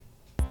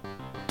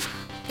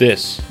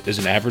This is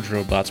an Average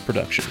Robots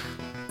production.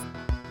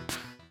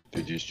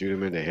 Did you shoot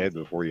him in the head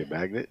before you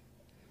bagged it?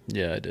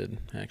 Yeah, I did,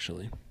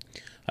 actually.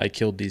 I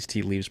killed these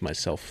tea leaves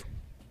myself.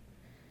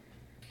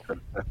 All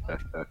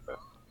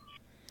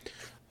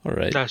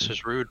right. That's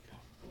just rude.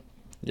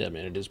 Yeah,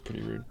 man, it is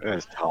pretty rude.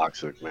 That's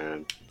toxic,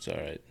 man. It's all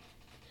right.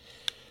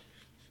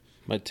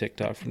 My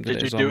TikTok from today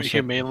Did you is do it almost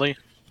humanely?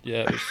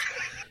 Yeah,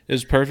 it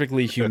was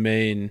perfectly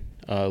humane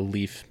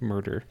leaf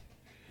murder.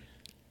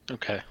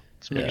 Okay.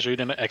 So making sure you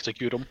didn't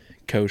execute him.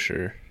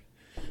 Kosher.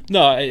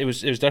 No, it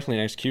was definitely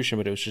an execution,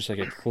 but it was just like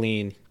a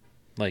clean,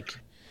 like,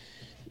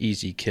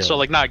 easy kill. So,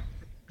 like, not...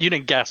 You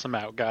didn't gas him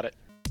out. Got it.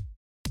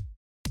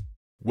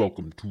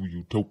 Welcome to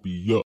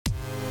Utopia.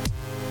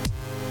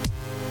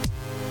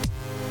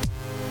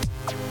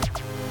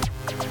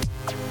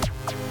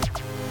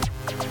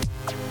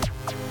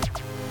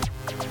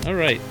 All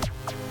right.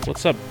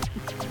 What's up,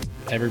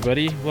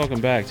 everybody?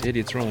 Welcome back to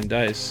Idiots Rolling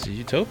Dice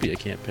Utopia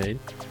campaign,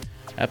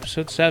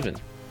 episode 7.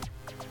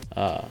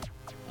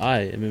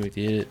 I am Mimic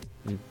the Idiot,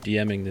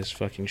 DMing this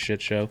fucking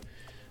shit show,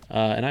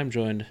 and I'm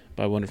joined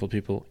by wonderful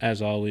people,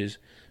 as always.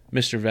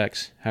 Mr.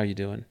 Vex, how you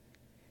doing?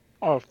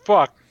 Oh,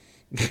 fuck.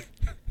 You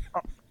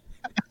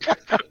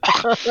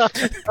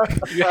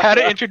had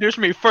to introduce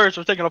me first.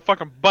 I'm taking a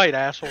fucking bite,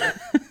 asshole.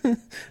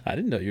 I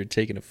didn't know you were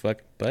taking a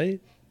fucking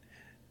bite.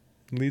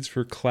 Leads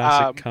for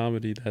classic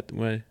comedy that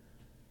way.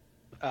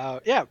 I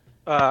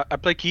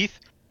play Keith,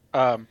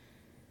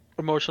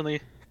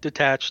 emotionally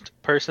detached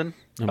person.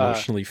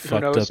 Emotionally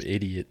fucked up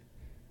idiot.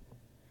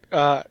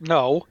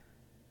 No,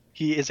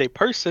 he is a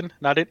person,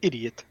 not an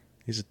idiot.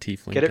 He's a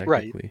tiefling, Get it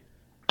right. technically.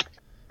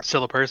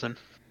 Still a person.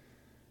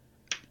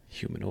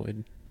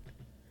 Humanoid.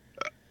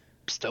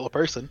 Still a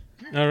person.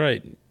 All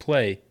right,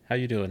 play. How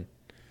you doing?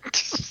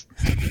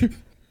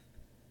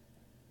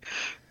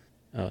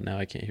 Oh, now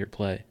I can't hear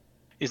play.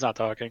 He's not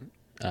talking.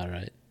 All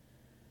right.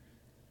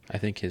 I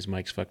think his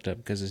mic's fucked up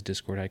because his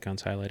Discord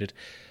icon's highlighted.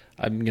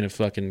 I'm gonna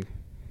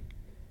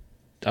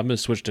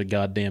switch to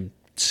goddamn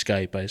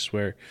Skype, I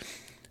swear.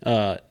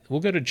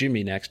 We'll go to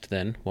Jimmy next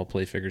then, while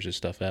Play figures his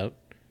stuff out.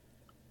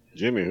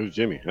 Jimmy? Who's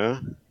Jimmy,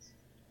 huh?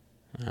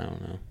 I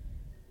don't know.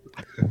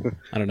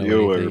 I don't know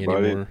Yo, anything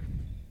everybody. anymore.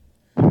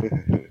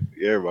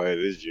 Yeah, everybody,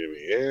 this is Jimmy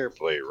here.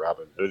 Play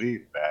Robin Hoodie,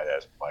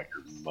 badass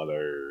biker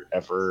mother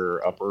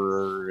effer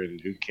upper,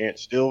 and who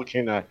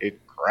cannot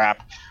hit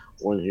crap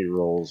when he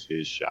rolls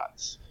his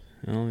shots.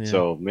 Oh, yeah.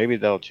 So maybe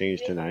that'll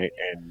change tonight,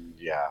 and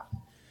yeah.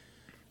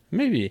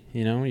 Maybe,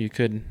 you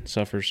could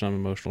suffer some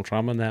emotional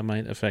trauma and that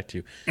might affect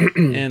you.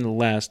 And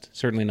last,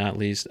 certainly not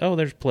least,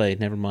 there's Play.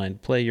 Never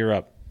mind. Play, you're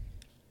up.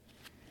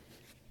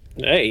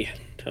 Hey,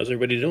 how's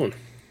everybody doing?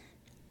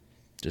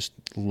 Just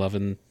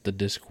loving the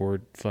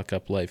Discord fuck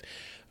up life.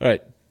 All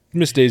right,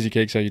 Miss Daisy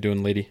Cakes, how you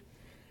doing, lady?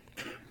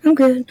 I'm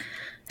good.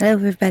 Hello,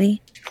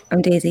 everybody.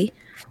 I'm Daisy.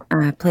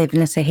 I play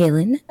Vanessa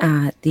Halen,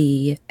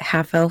 the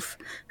half-elf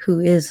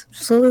who is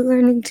slowly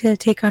learning to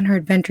take on her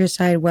adventure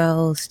side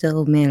while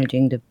still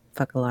managing to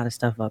fuck a lot of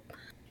stuff up.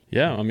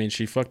 Yeah, I mean,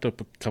 she fucked up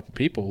a couple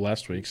people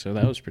last week, so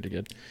that was pretty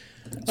good.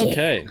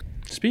 Okay,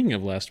 speaking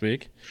of last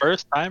week.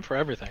 First time for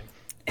everything.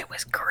 It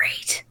was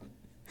great.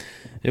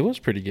 It was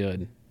pretty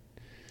good.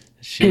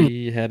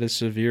 She had a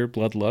severe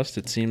bloodlust.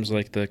 It seems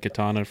like the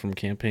katana from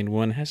Campaign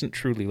 1 hasn't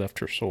truly left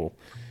her soul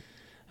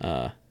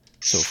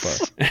so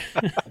far.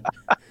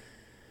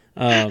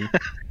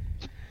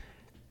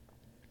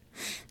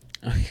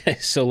 Okay,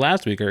 so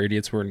last week our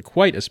idiots were in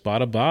quite a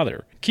spot of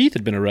bother. Keith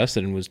had been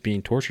arrested and was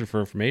being tortured for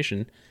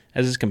information,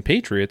 as his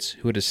compatriots,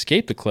 who had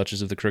escaped the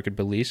clutches of the crooked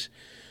police,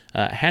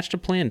 hatched a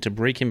plan to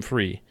break him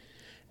free.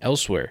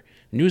 Elsewhere,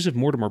 news of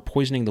Mortimer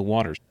poisoning the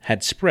waters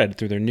had spread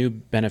through their new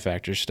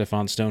benefactor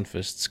Stefan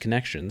Stonefist's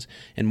connections,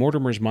 and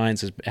Mortimer's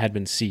mines had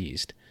been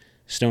seized.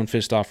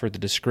 Stonefist offered the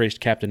disgraced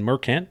Captain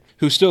Mercant,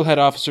 who still had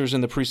officers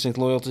in the precinct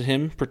loyal to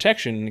him,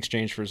 protection in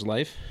exchange for his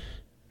life,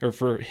 or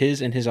for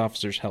his and his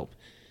officers' help,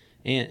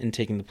 and in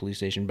taking the police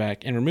station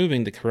back and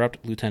removing the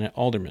corrupt Lieutenant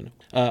Alderman.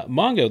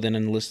 Mongo then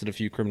enlisted a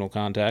few criminal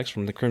contacts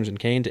from the Crimson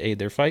Cane to aid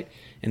their fight,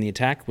 and the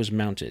attack was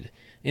mounted.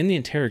 In the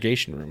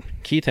interrogation room,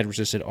 Keith had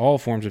resisted all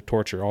forms of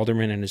torture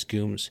Alderman and his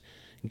goons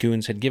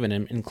had given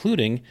him,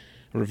 including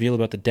a reveal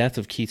about the death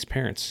of Keith's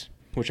parents,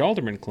 which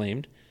Alderman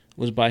claimed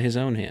was by his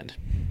own hand.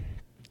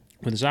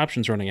 With his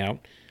options running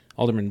out,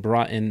 Alderman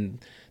brought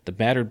in the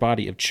battered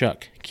body of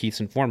Chuck,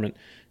 Keith's informant,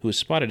 who was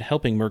spotted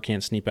helping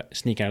Mercant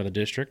sneak out of the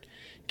district.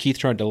 Keith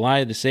tried to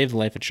lie to save the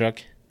life of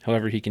Chuck.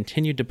 However, he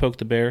continued to poke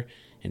the bear,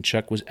 and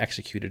Chuck was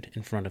executed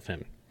in front of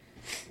him.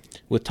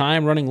 With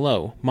time running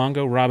low,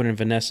 Mongo, Robin, and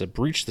Vanessa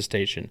breached the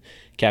station.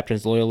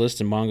 Captain's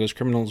loyalists and Mongo's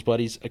criminals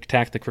buddies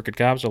attacked the crooked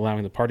cops,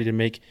 allowing the party to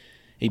make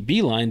a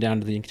beeline down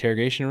to the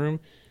interrogation room,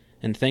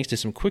 and thanks to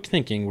some quick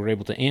thinking, were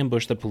able to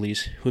ambush the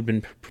police who had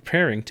been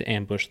preparing to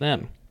ambush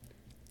them.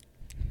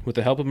 With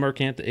the help of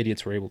Mercant, the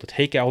idiots were able to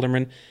take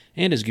Alderman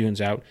and his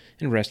goons out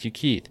and rescue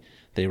Keith.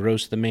 They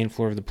rose to the main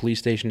floor of the police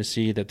station to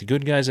see that the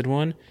good guys had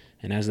won,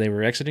 and as they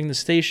were exiting the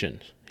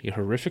station, a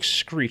horrific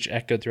screech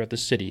echoed throughout the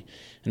city,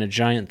 and a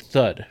giant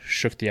thud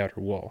shook the outer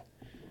wall.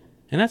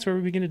 And that's where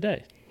we begin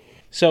today.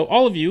 So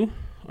all of you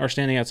are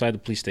standing outside the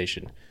police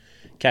station.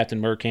 Captain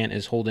Mercant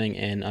is holding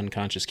an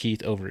unconscious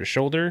Keith over his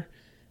shoulder,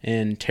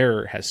 and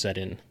terror has set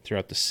in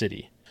throughout the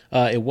city.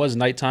 It was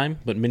nighttime,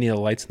 but many of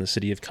the lights in the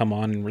city have come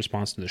on in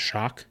response to the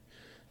shock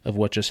of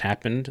what just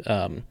happened.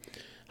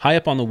 High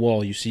up on the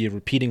wall, you see a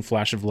repeating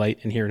flash of light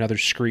and hear another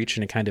screech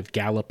and a kind of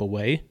gallop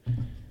away.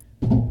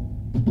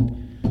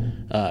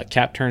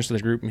 Cap turns to the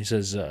group and he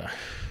says,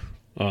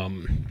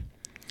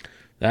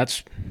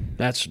 that's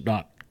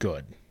not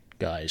good,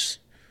 guys.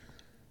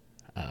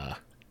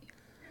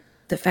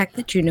 The fact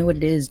that you know what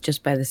it is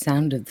just by the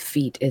sound of the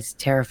feet is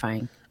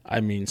terrifying. I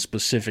mean,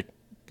 specific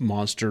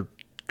monster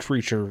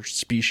creature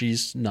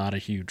species, not a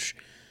huge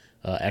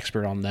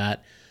expert on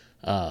that.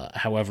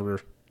 However,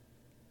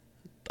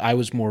 I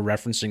was more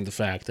referencing the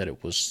fact that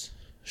it was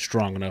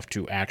strong enough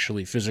to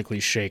actually physically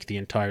shake the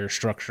entire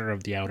structure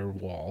of the outer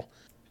wall.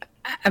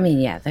 I mean,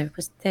 yeah,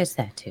 there's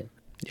that too.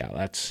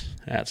 Yeah,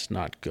 that's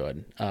not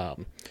good.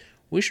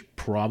 We should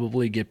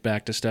probably get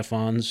back to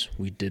Stefan's.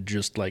 We did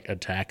just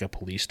attack a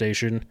police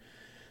station.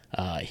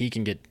 He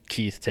can get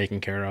Keith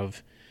taken care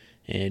of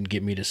and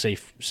get me to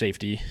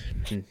safety.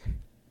 And,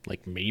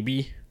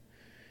 maybe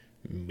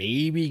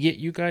get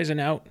you guys an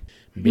out.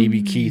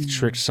 Maybe Keith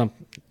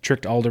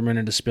tricked Alderman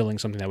into spilling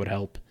something that would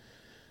help.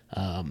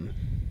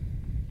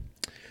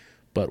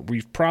 But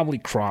we've probably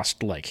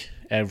crossed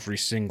every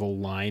single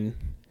line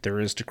there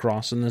is to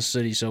cross in this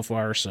city so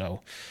far,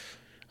 so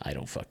I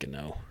don't fucking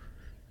know.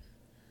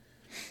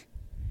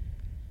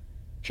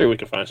 Sure, we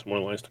can find some more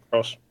lines to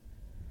cross.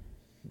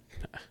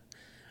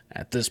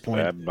 At this point,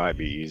 That might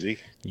be easy.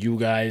 you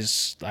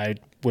guys, I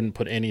wouldn't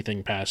put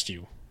anything past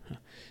you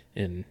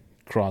in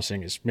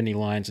crossing as many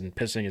lines and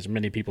pissing as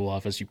many people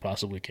off as you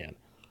possibly can.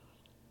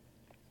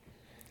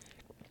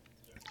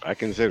 I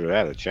consider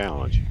that a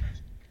challenge.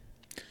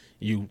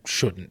 You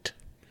shouldn't.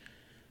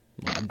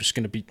 I'm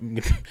gonna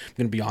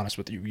be honest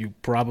with you. You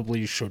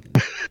probably shouldn't.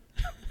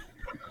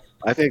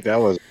 I think that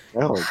was a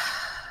challenge.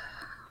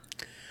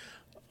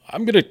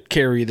 I'm gonna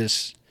carry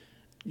this,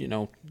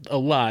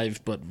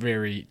 alive but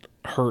very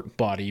hurt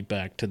body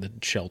back to the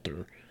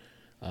shelter.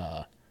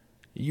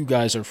 You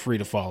guys are free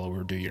to follow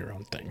or do your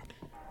own thing.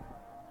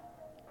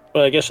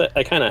 Well, I guess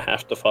I kind of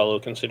have to follow,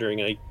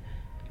 considering I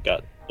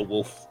got the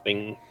wolf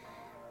thing.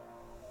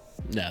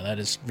 Yeah, that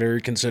is very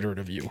considerate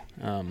of you.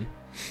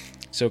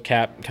 So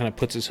Cap kind of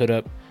puts his hood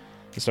up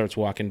and starts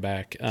walking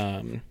back.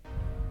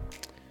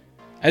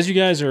 As you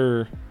guys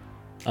are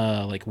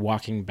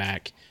walking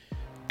back,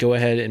 go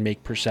ahead and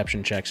make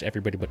perception checks,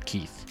 everybody but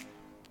Keith.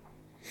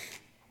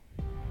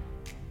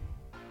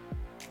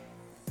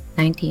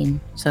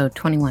 19, so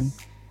 21.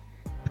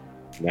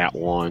 Nat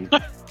 1.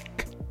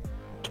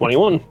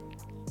 21.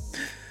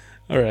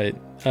 All right.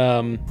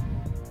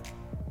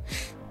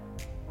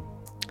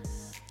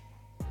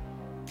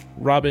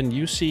 Robin,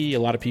 you see a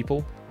lot of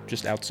people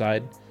just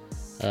outside,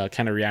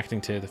 kind of reacting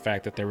to the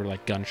fact that there were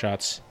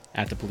gunshots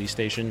at the police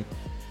station,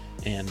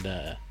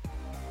 and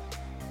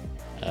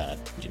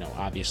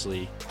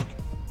obviously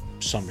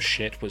some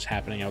shit was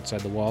happening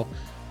outside the wall.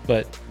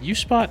 But you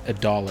spot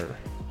 $1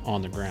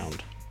 on the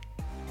ground,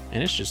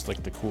 and it's just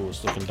the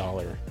coolest looking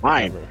dollar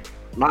Mine. ever.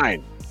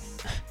 Mine.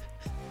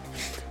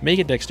 Make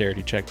a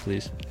dexterity check,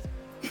 please.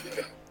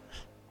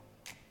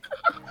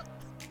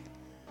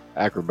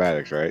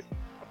 Acrobatics, right?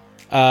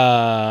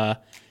 It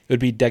would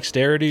be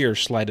dexterity or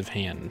sleight of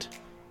hand.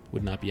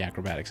 Would not be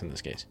acrobatics in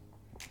this case.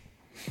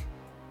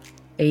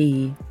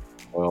 Hey.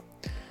 Well,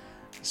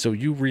 So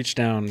you reach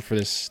down for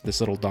this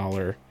little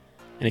dollar,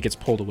 and it gets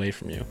pulled away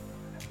from you.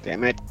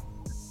 damn it.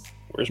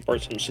 Where's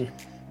Bart Simpson?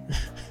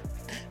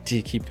 Do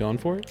you keep going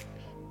for it?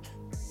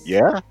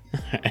 Yeah?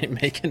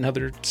 Make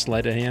another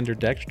sleight of hand or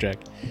dex check.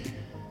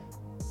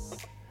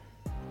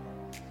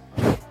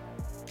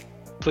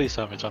 Please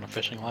tell me it's on a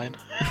fishing line.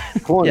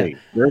 20.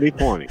 Dirty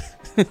 20.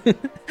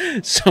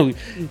 So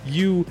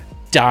you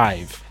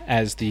dive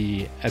as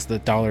the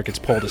dollar gets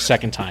pulled a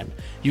second time.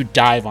 You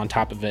dive on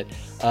top of it,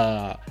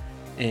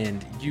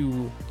 and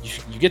you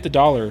get the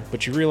dollar,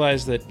 but you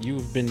realize that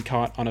you've been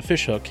caught on a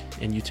fish hook,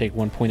 and you take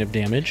 1 point of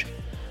damage.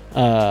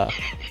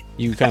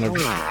 You kind of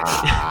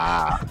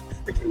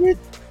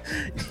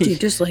Do you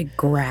just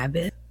grab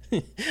it?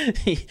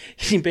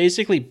 he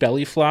basically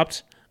belly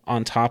flopped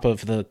on top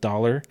of the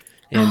dollar,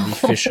 and the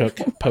fish hook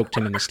poked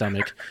him in the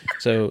stomach.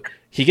 So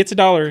he gets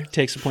 $1,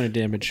 takes a point of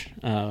damage,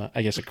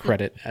 I guess a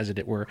credit, as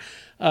it were.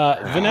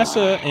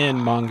 Vanessa and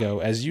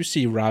Mongo, as you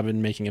see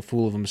Robin making a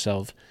fool of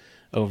himself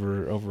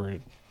over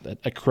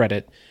a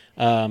credit,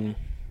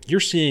 you're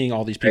seeing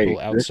all these people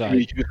outside.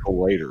 This is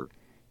later.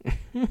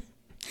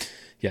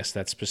 Yes,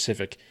 that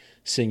specific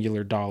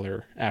singular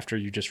dollar after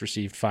you just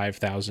received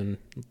 5,000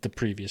 the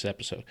previous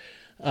episode.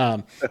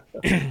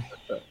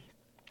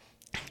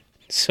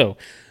 So,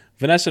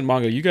 Vanessa and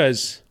Mongo, you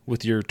guys,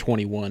 with your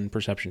 21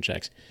 perception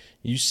checks,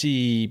 you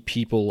see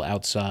people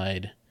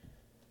outside,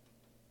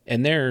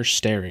 and they're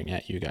staring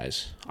at you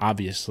guys,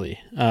 obviously.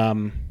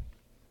 And,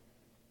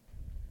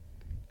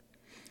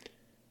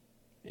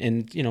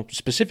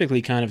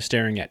 specifically kind of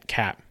staring at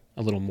Cap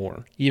a little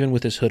more. Even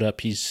with his hood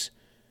up, he's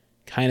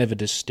kind of a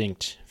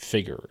distinct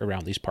figure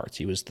around these parts.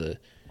 He was the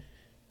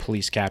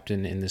police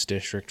captain in this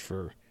district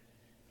for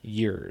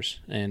years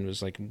and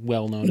was like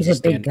well known He's as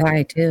a big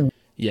guy too.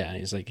 Yeah,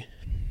 he's like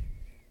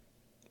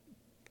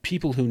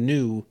people who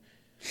knew,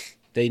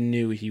 they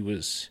knew he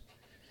was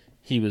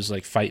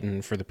like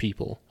fighting for the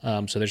people.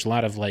 So there's a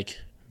lot of like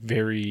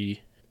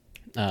very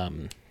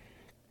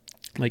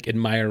like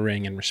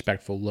admiring and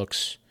respectful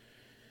looks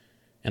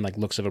and like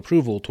looks of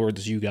approval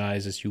towards you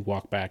guys as you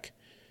walk back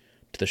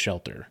to the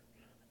shelter.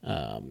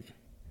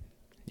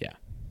 Yeah.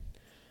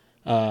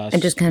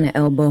 And just kind of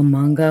elbow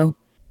Mongo.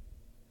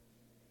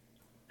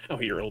 Oh,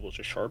 your elbows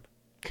are sharp.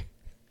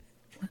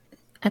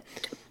 I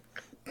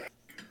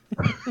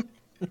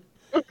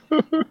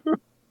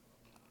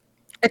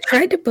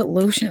tried to put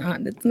lotion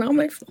on. It's not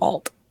my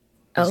fault.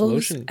 Elves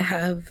lotion?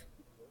 have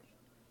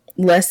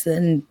less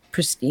than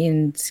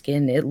pristine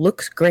skin. It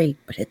looks great,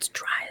 but it's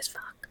dry as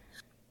fuck.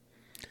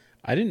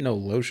 I didn't know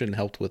lotion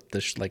helped with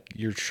this, like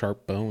your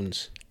sharp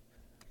bones,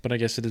 but I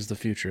guess it is the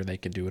future. They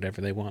can do whatever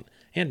they want,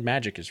 and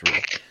magic is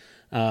real.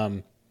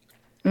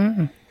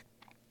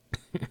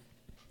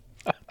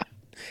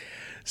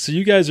 So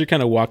you guys are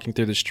kind of walking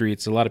through the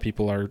streets. A lot of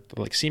people are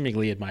like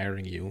seemingly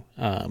admiring you.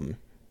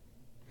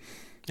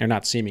 Or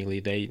not seemingly,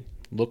 they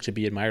look to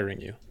be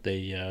admiring you.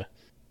 They,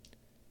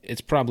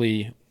 it's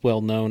probably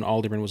well known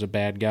Alderman was a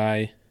bad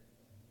guy.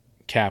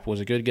 Cap was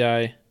a good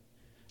guy.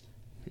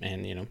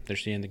 And, you know, they're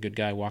seeing the good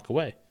guy walk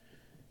away,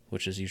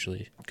 which is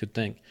usually a good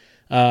thing.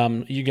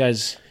 You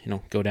guys, you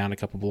know, go down a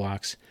couple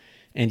blocks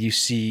and you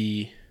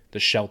see the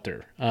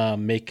shelter.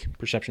 Make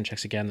perception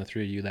checks again, the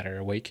three of you that are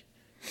awake.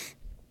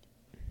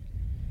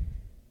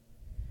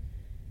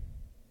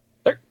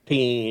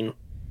 13.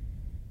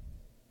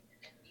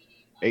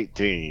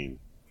 18.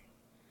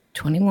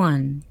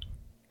 21.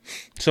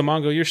 So,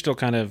 Mongo, you're still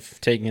kind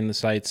of taking in the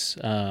sights.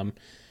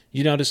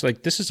 You notice,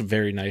 like, this is a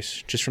very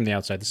nice, just from the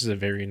outside, this is a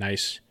very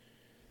nice,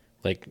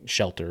 like,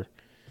 shelter.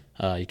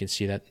 You can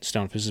see that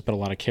Stonefist has put a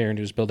lot of care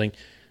into his building.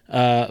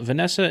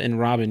 Vanessa and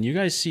Robin, you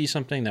guys see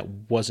something that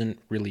wasn't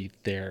really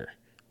there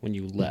when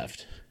you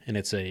left. And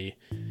it's a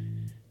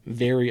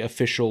very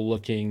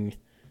official-looking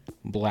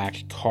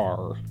black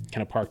car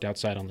kind of parked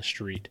outside on the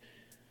street.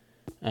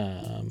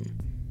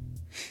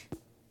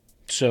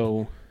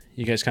 So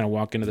you guys kind of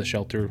walk into the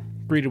shelter,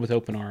 greeted with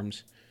open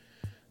arms,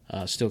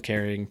 still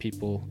carrying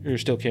Keith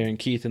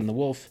and the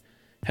wolf,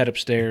 head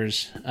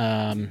upstairs.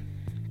 And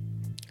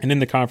in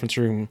the conference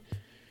room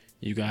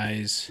you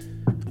guys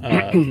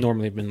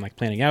normally have been like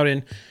planning out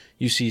in,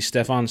 you see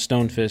Stefan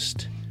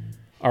Stonefist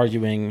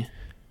arguing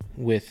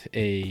with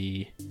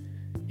a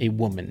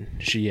woman.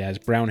 She has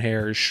brown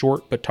hair, is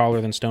short but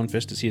taller than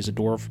Stonefist, as he is a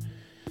dwarf.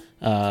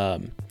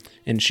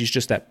 And she's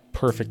just that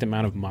perfect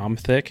amount of mom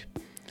thick.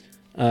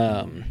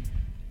 What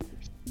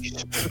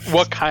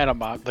kind of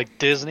mom? Like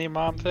Disney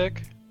mom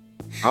thick?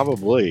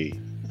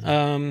 Probably.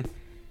 Or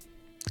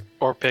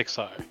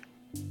Pixar?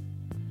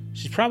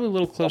 She's probably a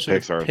little closer to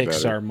Pixar's better.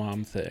 Pixar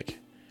mom thick.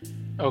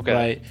 Okay.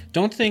 Right?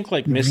 Don't think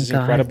like my Mrs.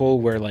 God. Incredible,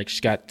 where like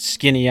she's got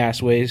skinny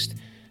ass waist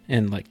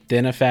and like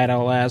then a fat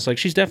ass. Like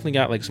she's definitely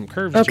got like some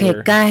curves to Okay,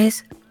 her.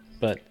 guys,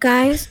 But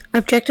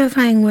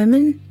objectifying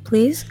women,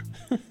 please.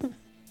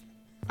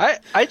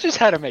 I just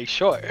had to make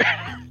sure.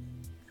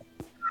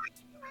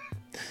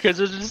 Because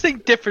there's a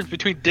distinct difference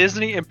between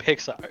Disney and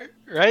Pixar,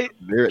 right?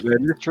 That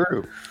is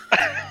true.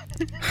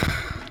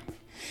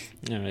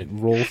 all right,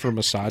 roll for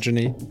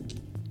misogyny.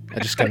 I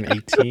just got an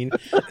 18.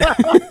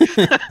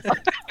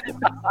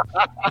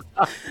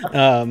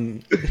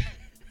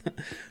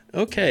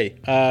 Okay,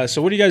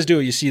 so what do you guys do?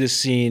 You see this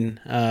scene,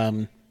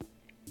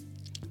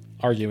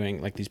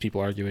 arguing, like these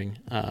people arguing.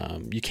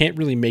 You can't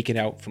really make it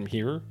out from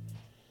here.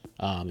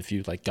 If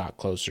you like got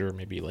closer,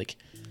 maybe like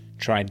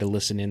tried to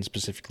listen in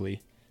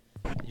specifically,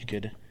 you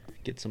could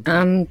get some.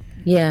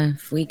 Yeah,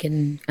 if we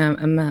can,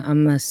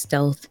 I'm a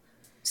stealth.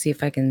 See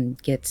if I can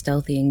get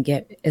stealthy and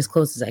get as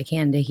close as I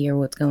can to hear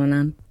what's going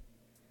on.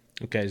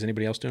 Okay, is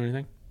anybody else doing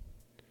anything?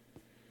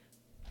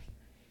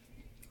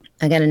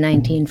 I got a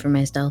 19 for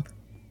my stealth.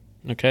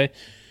 Okay,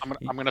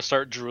 I'm gonna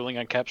start drooling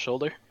on Cap's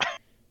shoulder.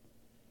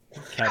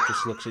 Cap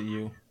just looks at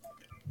you.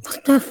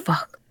 What the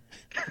fuck?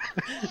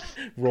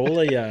 Roll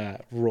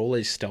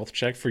a stealth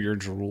check for your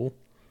drool.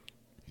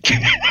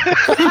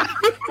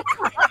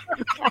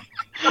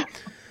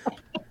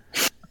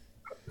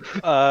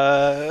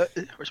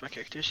 Where's my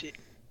character sheet?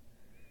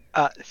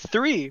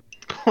 3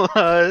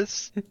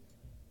 plus.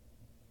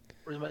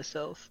 Where's my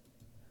stealth?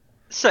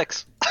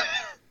 6.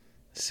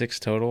 6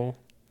 total.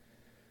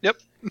 Yep.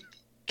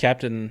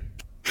 Captain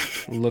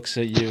looks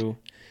at you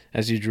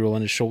as you drool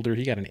on his shoulder.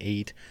 He got an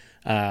 8.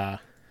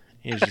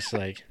 He's just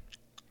like,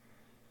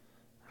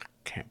 I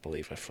can't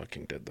believe I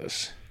fucking did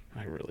this.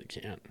 I really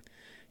can't.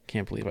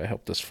 Can't believe I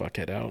helped this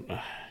fuckhead out.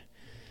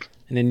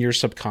 And in your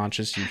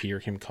subconscious, you hear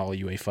him call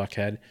you a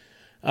fuckhead.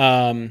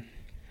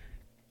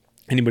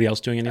 Anybody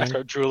else doing I anything?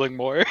 start drooling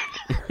more.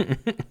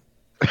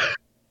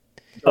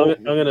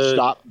 I'm gonna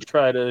Stop.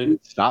 try to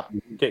Stop.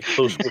 get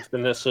close with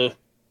Vanessa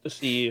to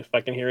see if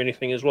I can hear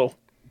anything as well.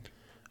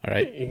 All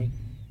right.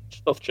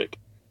 Stealth check.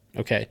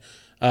 Okay.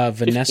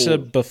 Vanessa,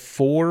 15.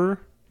 before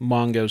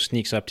Mongo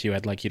sneaks up to you,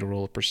 I'd like you to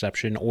roll a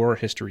perception or a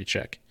history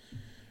check.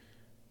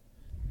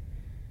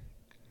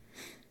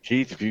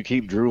 Keith, if you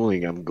keep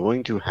drooling, I'm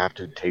going to have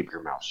to tape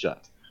your mouth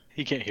shut.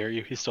 He can't hear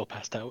you. He's still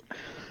passed out.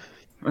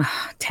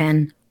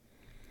 10.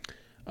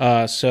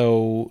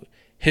 So,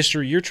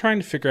 history, you're trying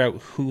to figure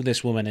out who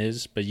this woman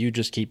is, but you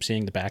just keep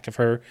seeing the back of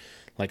her.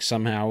 Like,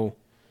 somehow,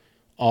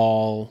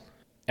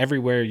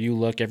 everywhere you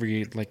look,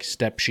 every, like,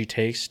 step she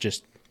takes,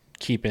 just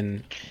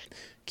keeping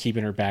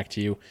her back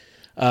to you.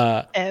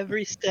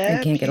 Every step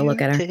I can't get a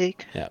look at her.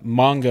 take. Yeah,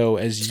 Mongo,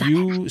 as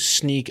you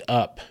sneak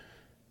up,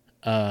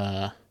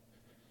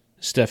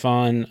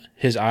 Stefan,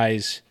 his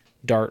eyes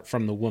dart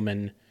from the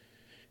woman,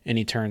 and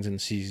he turns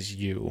and sees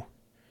you.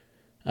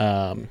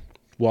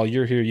 While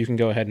you're here, you can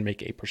go ahead and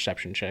make a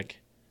perception check.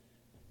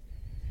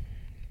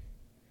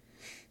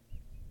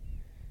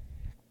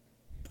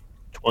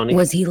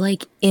 Was he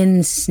like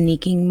in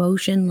sneaking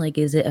motion? Like,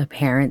 is it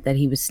apparent that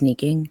he was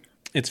sneaking?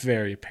 It's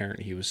very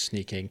apparent he was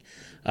sneaking.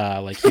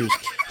 Like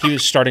he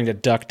was starting to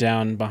duck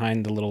down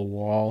behind the little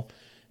wall,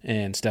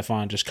 and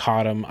Stefan just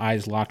caught him,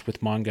 eyes locked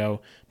with Mongo.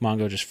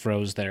 Mongo just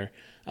froze there.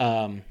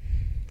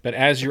 But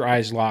as your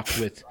eyes locked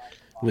with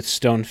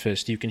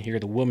Stonefist, you can hear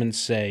the woman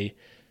say,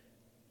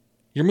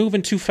 "You're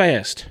moving too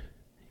fast.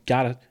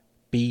 Gotta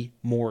be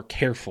more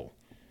careful."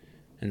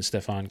 And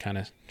Stefan kind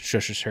of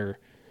shushes her.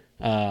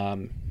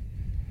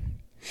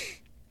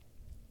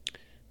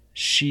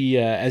 She,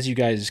 as you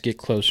guys get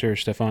closer,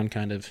 Stefan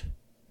kind of,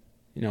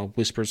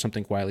 whispers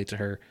something quietly to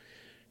her.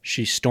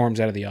 She storms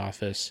out of the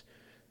office.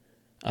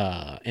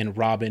 And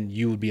Robin,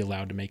 you would be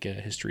allowed to make a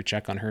history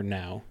check on her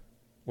now,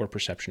 or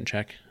perception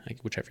check,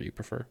 whichever you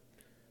prefer.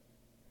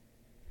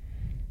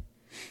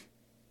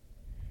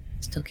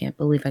 Still can't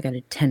believe I got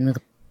a 10 with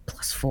a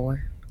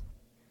 +4.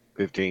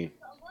 15.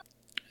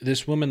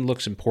 This woman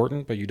looks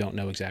important, but you don't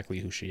know exactly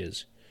who she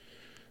is.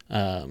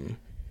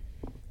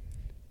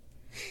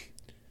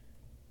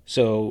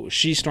 So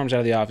she storms out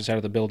of the office, out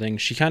of the building.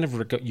 She kind of,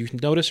 you can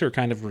notice her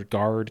kind of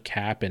regard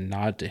Cap and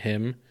nod to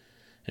him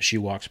as she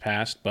walks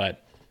past,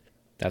 but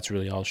that's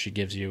really all she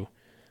gives you.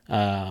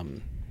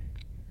 And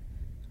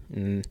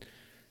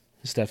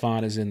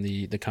Stefan is in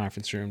the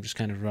conference room, just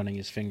kind of running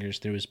his fingers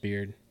through his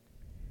beard.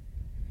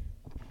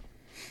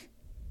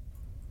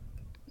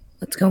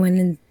 Let's go in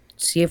and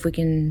see if we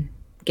can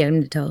get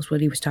him to tell us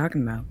what he was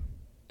talking about.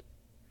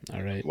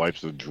 All right. Wipes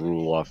the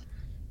drool off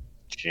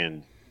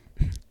chin.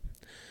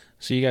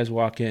 So you guys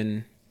walk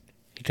in.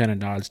 He kind of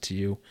nods to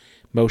you,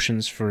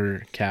 motions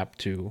for Cap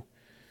to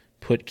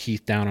put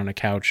Keith down on a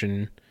couch,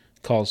 and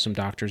calls some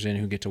doctors in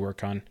who get to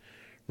work on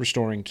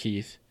restoring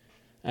Keith.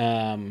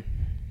 So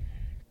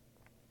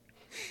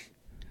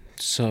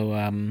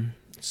how'd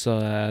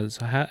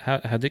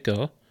it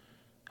go?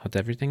 How'd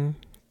everything?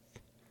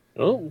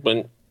 Oh,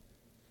 went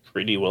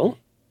pretty well.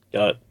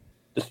 Got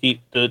the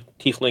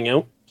tiefling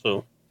out,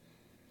 so.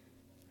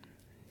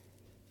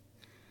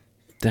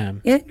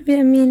 Damn. I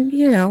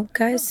mean,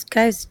 guys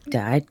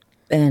died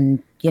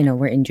and,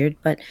 were injured,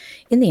 but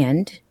in the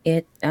end,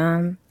 it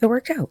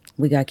worked out.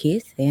 We got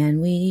Keith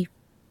and we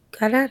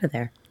got out of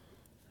there.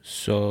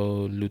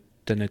 So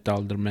Lieutenant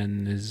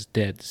Alderman is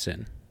dead,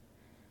 then?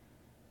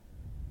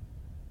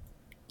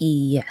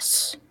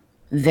 Yes,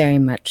 very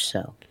much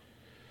so.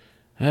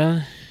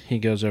 He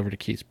goes over to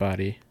Keith's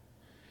body.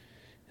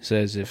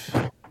 Says, if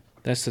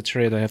that's the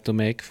trade I have to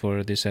make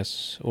for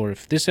this or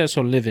if this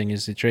asshole living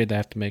is the trade I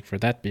have to make for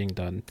that being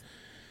done,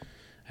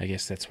 I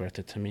guess that's worth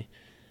it to me.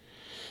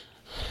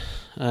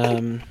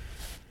 I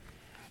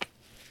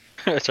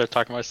start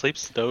talking about sleep.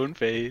 Stone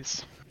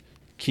face.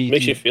 Keith,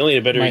 Makes you feel any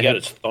better. might He got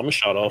have- his thumb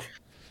shot off.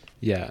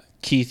 Yeah,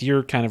 Keith,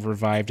 you're kind of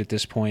revived at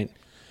this point.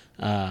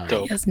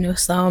 Dope. He has no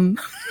thumb.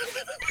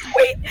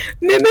 Wait,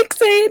 Mimic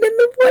say it in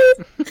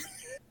the voice.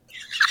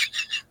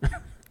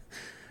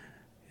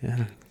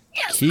 Yeah.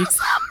 Keith,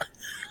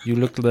 you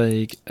look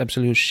like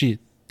absolute shit.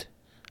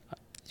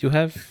 You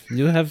have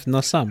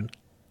no thumb.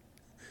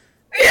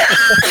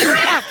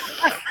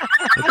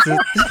 That's it.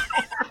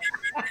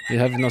 You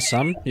have no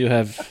thumb. You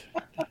have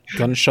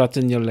gunshot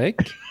in your leg.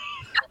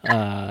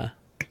 Damn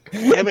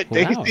it,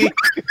 Wow. Daisy.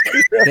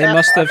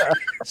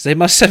 They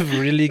must have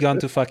really gone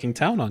to fucking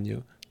town on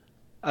you.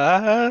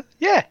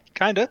 Yeah,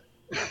 kinda.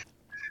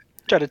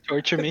 Try to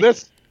torture me.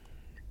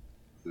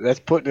 That's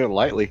putting it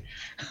lightly.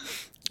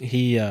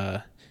 He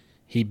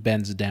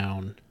bends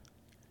down,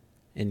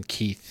 and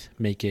Keith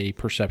make a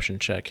perception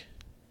check.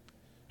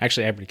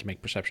 Actually, everybody can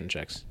make perception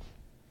checks.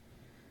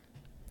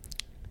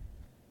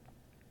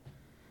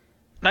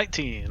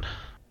 19.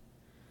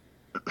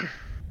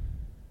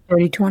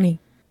 30-20.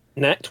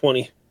 Nat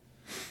 20.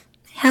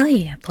 Hell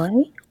yeah,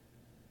 play.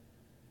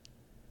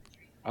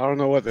 I don't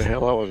know what the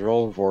hell I was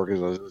rolling for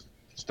because I just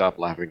stopped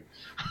laughing.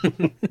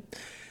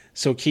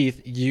 So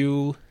Keith,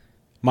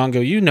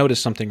 Mongo, you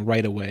notice something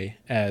right away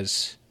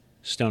as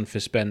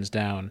Stonefist bends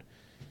down.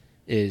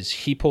 Is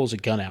he pulls a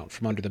gun out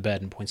from under the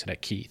bed and points it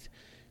at Keith.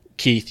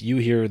 Keith, you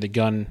hear the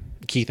gun.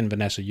 Keith and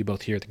Vanessa, you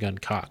both hear the gun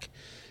cock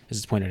as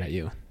it's pointed at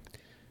you.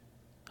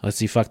 Let's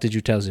see, fuck did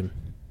you tell him?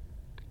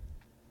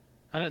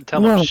 I didn't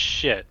tell him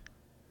shit.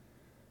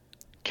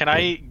 Can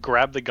I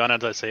grab the gun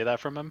as I say that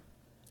from him?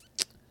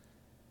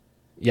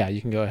 Yeah,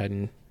 you can go ahead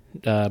and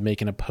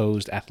make an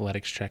opposed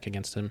athletics check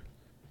against him.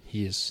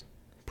 He is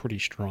pretty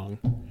strong.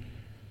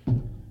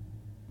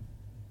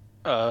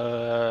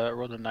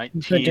 Rolled a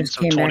 19,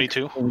 so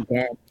 22.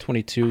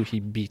 22, he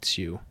beats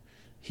you.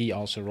 He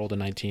also rolled a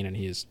 19, and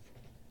he is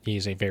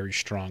a very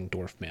strong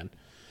dwarf man.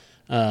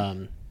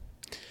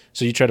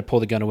 So you try to pull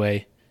the gun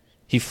away.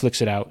 He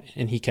flicks it out,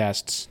 and he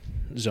casts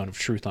Zone of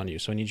Truth on you.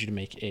 So I need you to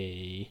make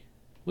a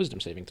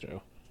Wisdom saving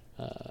throw.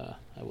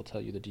 I will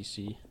tell you the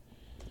DC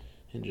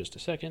in just a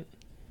second.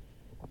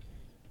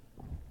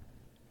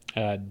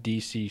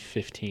 DC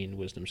 15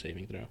 Wisdom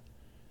saving throw.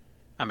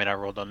 I mean, I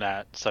rolled on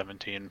that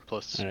 17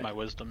 plus my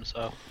wisdom,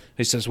 so.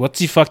 He says, "What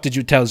the fuck did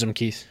you tell them,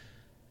 Keith?"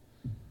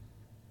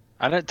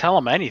 I didn't tell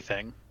him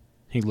anything.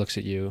 He looks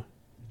at you,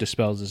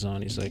 dispels his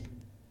own. He's like,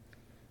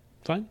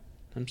 "Fine,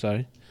 I'm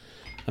sorry.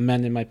 A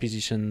man in my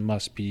position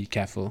must be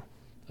careful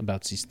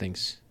about these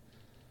things."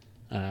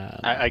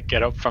 I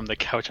get up from the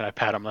couch and I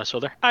pat him on the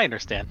shoulder. I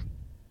understand.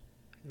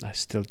 I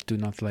still do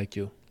not like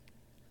you.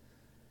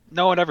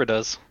 No one ever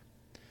does.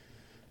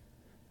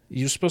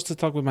 You're supposed to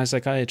talk with my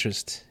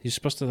psychiatrist. You're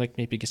supposed to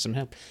maybe get some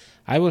help.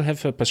 I will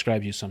have her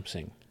prescribe you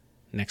something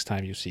next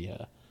time you see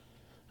her.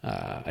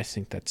 I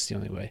think that's the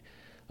only way.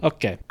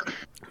 Okay,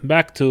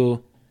 back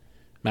to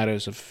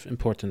matters of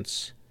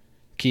importance.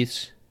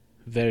 Keith,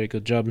 very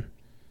good job.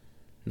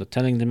 Not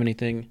telling them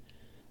anything.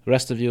 The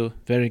rest of you,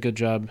 very good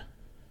job.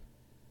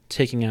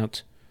 Taking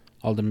out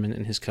Alderman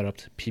and his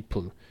corrupt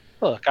people.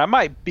 Look, I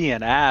might be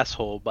an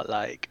asshole, but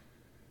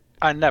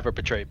I never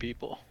betray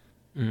people.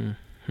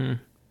 Mm-hmm.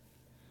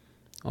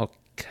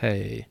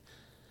 Okay.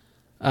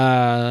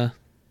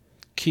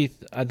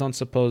 Keith, I don't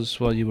suppose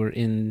while you were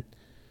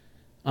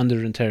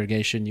under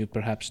interrogation, you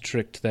perhaps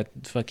tricked that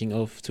fucking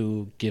oaf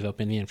to give up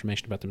any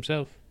information about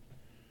himself?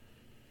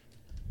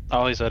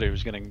 All he said he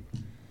was getting...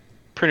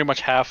 Pretty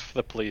much half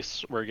the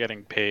police were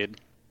getting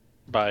paid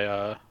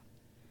by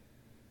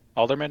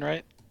Alderman,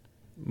 right?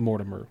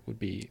 Mortimer would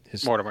be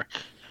his... Mortimer.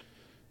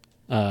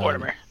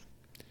 Mortimer.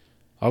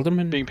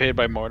 Alderman? Being paid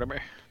by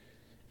Mortimer.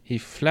 He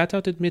flat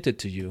out admitted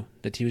to you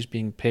that he was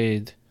being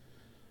paid,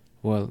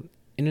 well,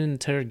 in an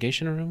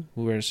interrogation room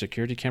where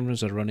security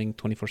cameras are running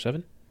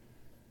 24/7?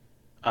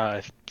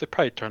 They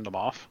probably turned them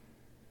off.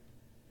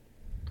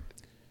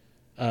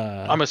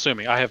 I'm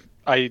assuming.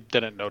 I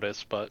didn't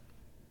notice, but...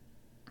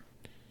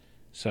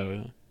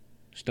 So,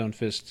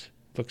 Stonefist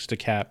looks to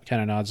Cap,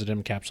 kind of nods at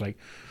him. Cap's like,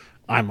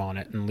 "I'm on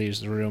it," and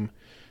leaves the room.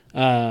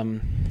 Well,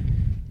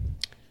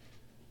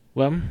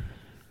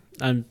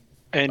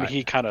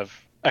 he kind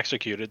of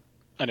executed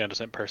an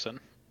innocent person.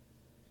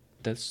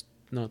 That's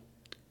not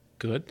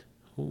good.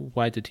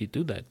 Why did he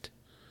do that?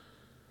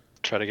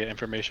 Try to get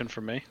information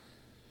from me.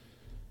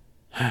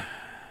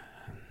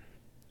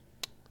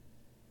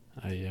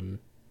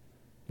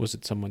 Was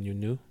it someone you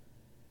knew?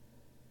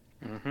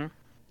 Mm-hmm.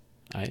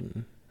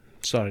 I'm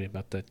sorry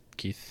about that,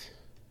 Keith.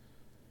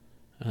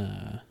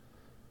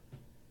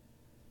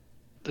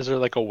 Is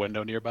there a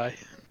window nearby?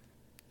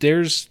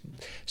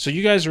 So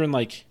you guys are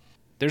in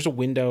there's a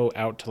window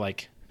out to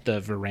the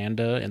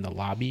veranda and the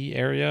lobby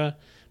area,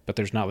 but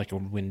there's not a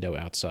window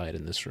outside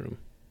in this room.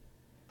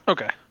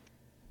 Okay.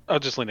 I'll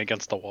just lean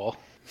against the wall.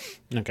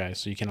 Okay,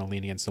 so you kind of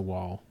lean against the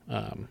wall,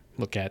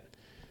 look at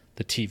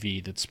the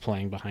TV that's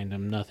playing behind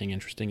him. Nothing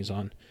interesting is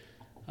on.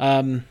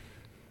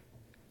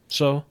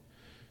 So,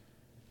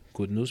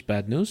 good news,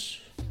 bad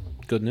news.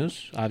 Good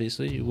news,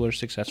 obviously, you were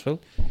successful.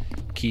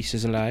 Keith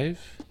is alive.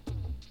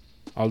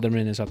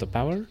 Alderman is out of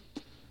power.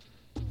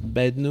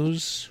 Bad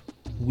news,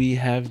 we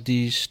have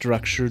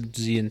destructured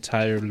the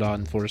entire law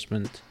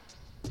enforcement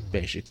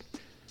basic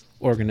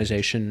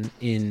organization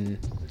in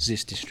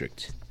this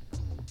district,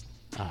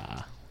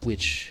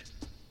 which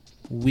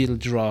will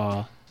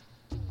draw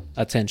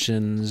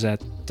attention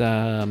that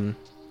I'm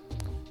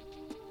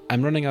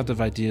running out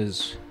of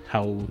ideas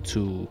how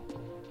to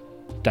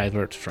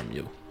divert from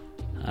you,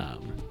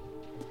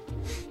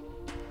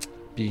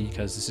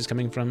 because this is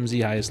coming from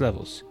the highest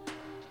levels.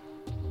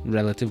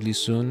 Relatively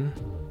soon,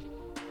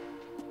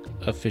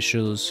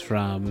 officials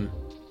from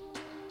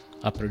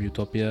Upper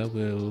Utopia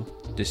will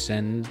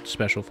descend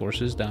special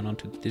forces down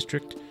onto the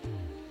district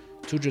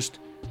to just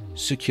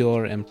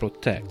secure and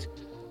protect.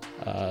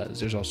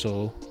 There's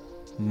also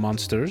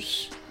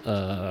monsters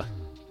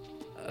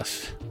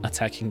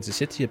attacking the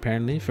city,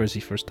 apparently, for the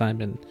first time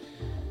in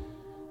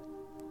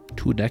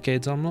 2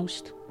 decades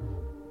almost.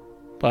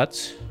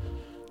 But,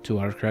 to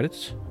our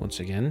credit,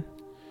 once again,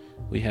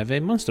 we have a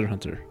monster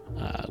hunter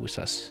with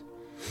us.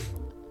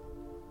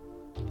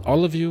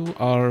 All of you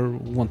are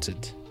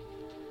wanted,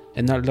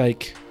 and not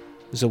like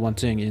the one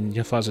thing in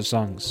your father's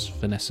songs,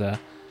 Vanessa,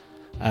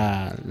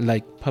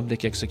 like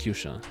public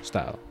execution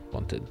style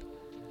wanted.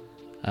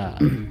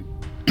 But,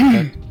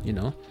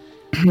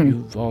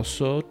 you've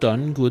also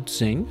done good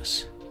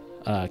things.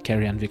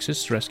 Carrie Ann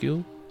Vix's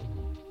rescue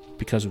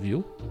because of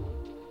you.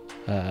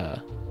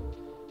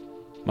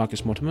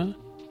 Marcus Mortimer,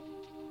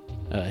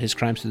 his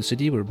crimes to the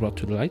city were brought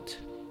to light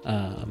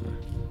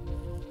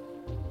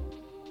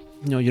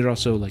You're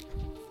also like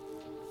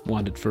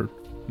wanted for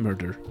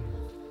murder.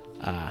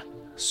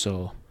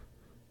 So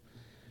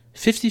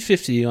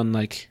 50-50 on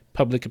like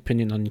public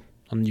opinion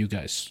on you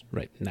guys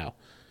right now.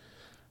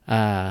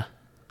 It's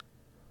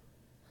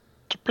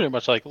pretty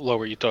much like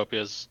Lower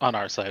Utopia is on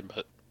our side,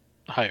 but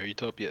Higher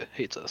Utopia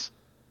hates us.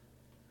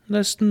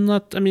 That's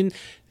not. I mean,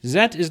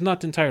 that is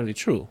not entirely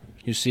true.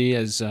 You see,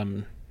 as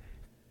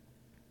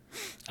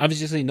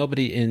obviously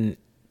nobody in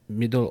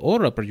Middle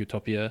or Upper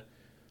Utopia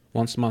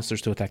wants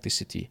monsters to attack the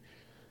city.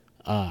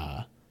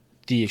 The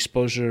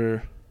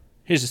exposure.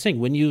 Here's the thing: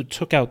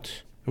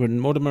 when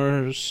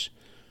Mortimer's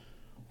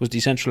was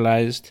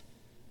decentralized,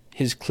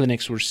 his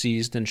clinics were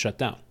seized and shut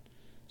down.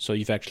 So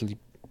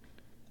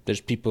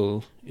there's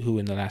people who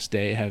in the last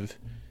day have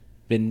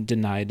been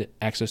denied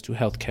access to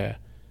healthcare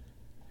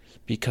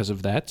because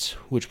of that,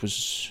 which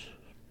was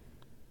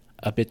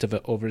a bit of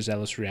an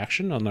overzealous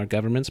reaction on our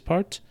government's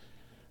part.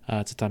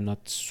 That I'm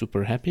not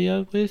super happy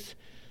with.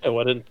 And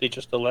why didn't they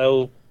just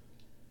allow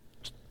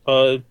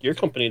your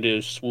company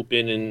to swoop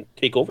in and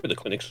take over the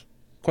clinics?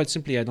 Quite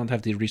simply, I don't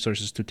have the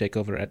resources to take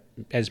over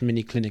as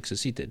many clinics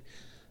as he did.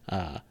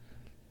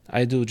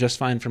 I do just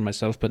fine for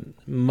myself, but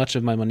much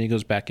of my money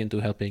goes back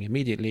into helping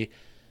immediately,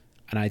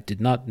 and I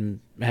did not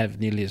have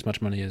nearly as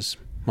much money as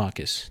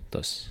Marcus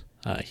does.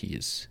 He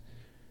is...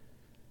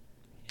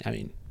 I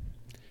mean...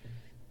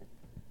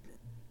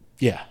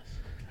 Yeah,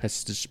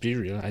 that's just be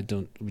real.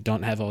 We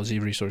don't have all the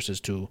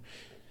resources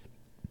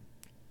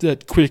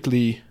that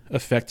quickly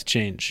affect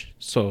change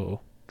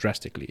so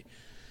drastically.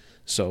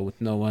 So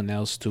with no one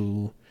else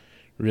to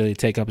really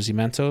take up the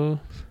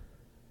mantle,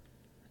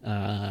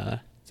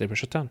 they were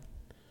shut down.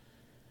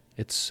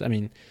 It's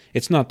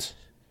not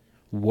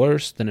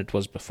worse than it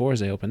was before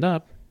they opened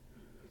up,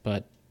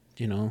 but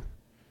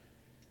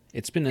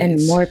it's been...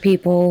 And more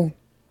people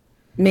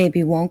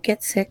maybe won't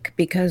get sick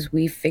because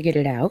we figured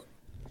it out.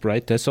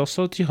 Right, that's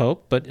also the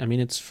hope, but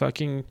it's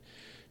fucking...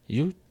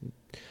 You,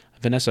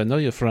 Vanessa, I know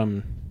you're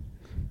from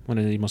one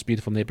of the most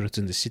beautiful neighborhoods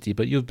in the city,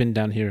 but you've been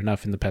down here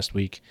enough in the past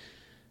week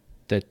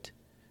that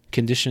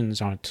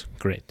conditions aren't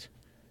great.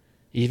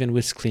 Even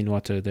with clean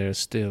water, there are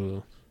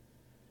still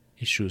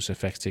issues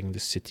affecting the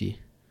city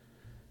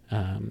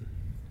and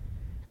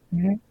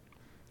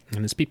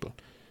its people,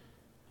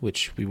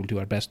 which we will do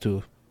our best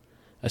to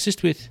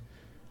assist with.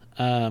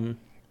 So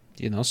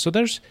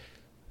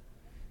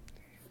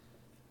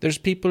there's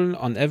people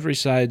on every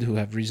side who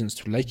have reasons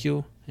to like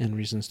you and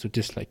reasons to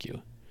dislike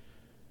you.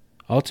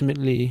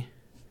 Ultimately,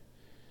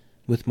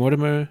 with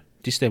Mortimer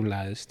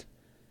destabilized,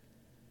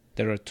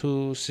 there are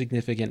two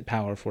significant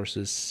power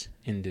forces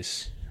in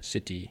this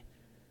city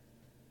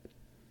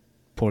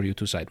for you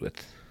to side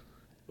with.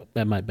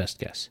 That's my best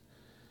guess.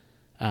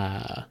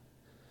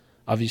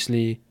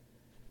 Obviously,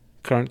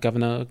 current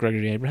Governor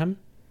Gregory Abraham,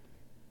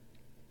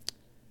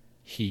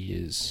 he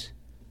is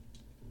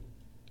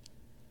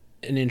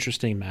an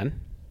interesting man.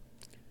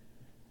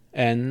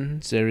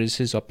 And there is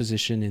his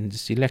opposition in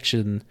this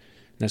election,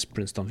 as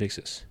Prince Don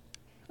Vixis.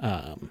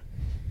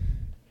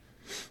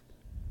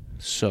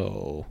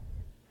 So,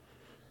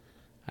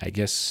 I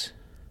guess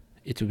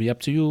it will be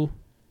up to you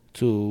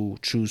to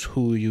choose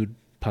who you'd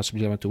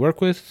possibly want to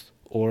work with,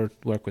 or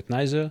work with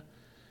neither.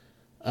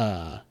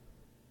 And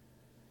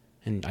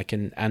I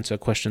can answer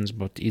questions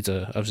about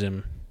either of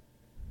them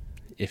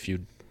if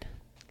you'd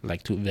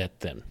like to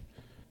vet them.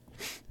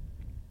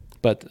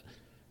 But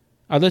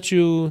I'll let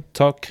you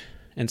talk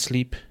and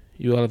sleep.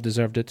 You all have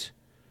deserved it.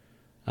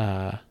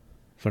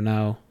 For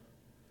now,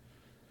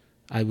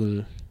 I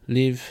will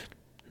leave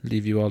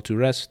you all to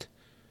rest,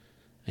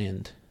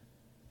 and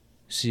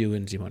see you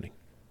in the morning.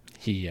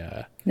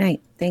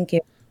 Night. Thank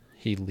you.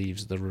 He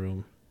leaves the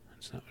room.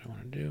 That's not what I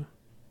want to do.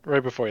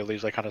 Right before he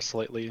leaves, I kind of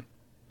slightly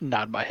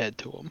nod my head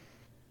to him.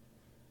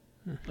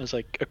 It's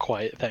like a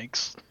quiet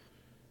thanks.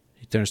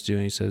 He turns to you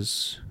and he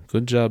says,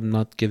 "Good job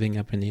not giving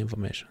up any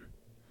information."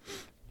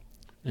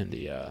 And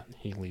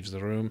he leaves the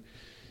room.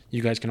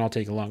 You guys can all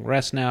take a long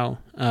rest now.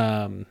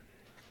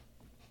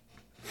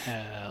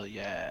 Hell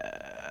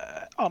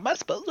yeah. Oh, my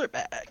spells are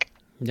back.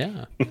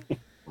 Yeah.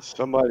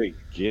 Somebody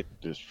get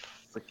this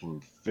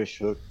freaking fish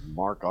hook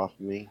mark off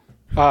me.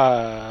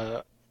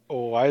 Why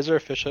is there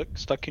a fish hook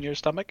stuck in your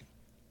stomach?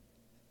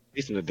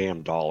 Chasing a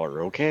damn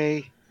dollar,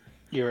 okay?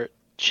 You're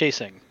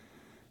chasing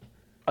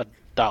a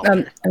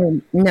dollar.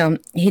 No,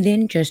 he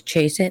didn't just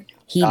chase it.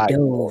 He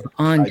dove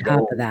on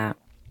top of that.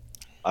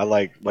 I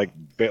like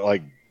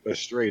a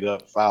straight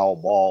up foul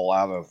ball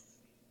out of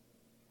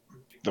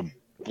the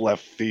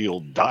left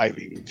field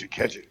diving to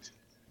catch it.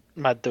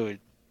 My dude,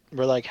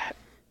 we're like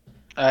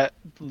at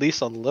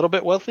least a little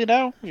bit wealthy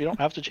now. You don't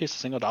have to chase a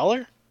single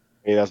dollar.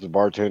 Hey, that's the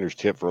bartender's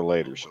tip for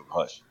later, so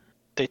hush.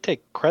 They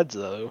take creds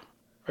though.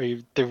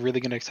 They're really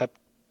gonna accept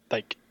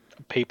like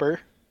paper?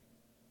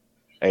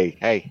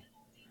 Hey.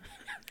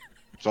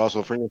 It's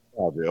also for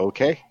nostalgia,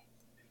 okay?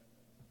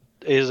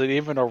 Is it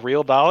even a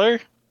real dollar?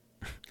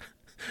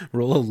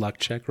 Roll a luck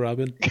check,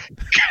 Robin.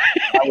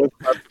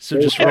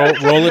 So just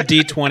roll a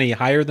d20.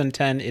 Higher than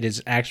 10, it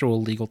is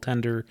actual legal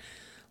tender.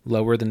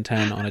 lower than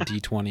 10 on a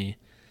d20,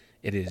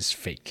 it is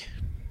fake.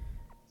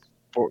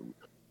 For-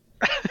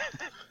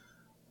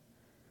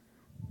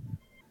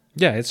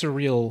 Yeah, it's a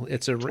real.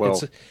 It's a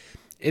 12.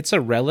 it's a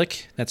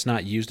relic that's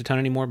not used a ton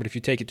anymore. But if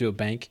you take it to a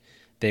bank,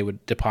 they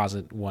would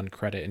deposit 1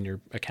 credit in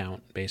your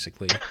account,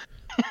 basically.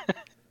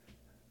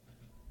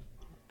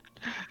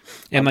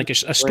 And like a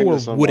store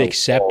this on would my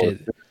accept wall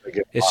it. to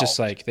get It's just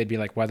followed. like they'd be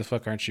like, "Why the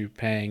fuck aren't you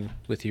paying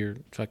with your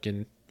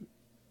fucking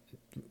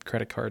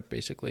credit card?"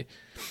 Basically,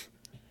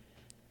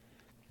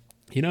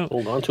 you know.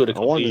 Hold on to it a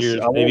couple wanted of to see-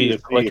 years. I wanted Maybe to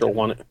the collector see-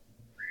 want it.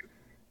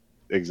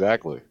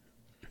 Exactly.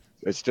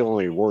 It's still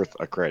only worth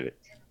a credit.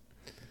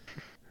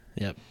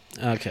 Yep.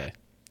 Okay.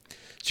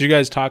 So you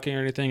guys talking or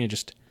anything? Or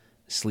just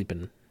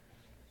sleeping?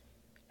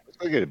 Let's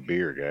go get a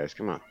beer, guys.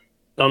 Come on.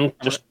 I'm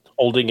just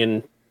holding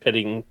and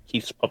petting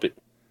Keith's puppet.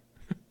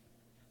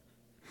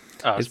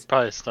 Oh, it's It's-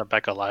 probably still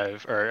back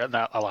alive, or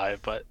not alive,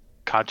 but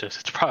conscious.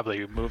 It's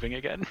probably moving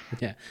again.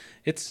 Yeah.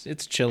 It's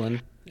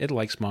chilling. It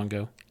likes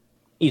Mongo.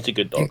 He's a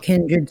good They're dog.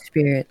 kindred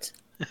spirits.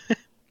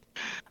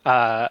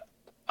 I'm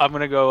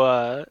gonna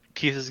go.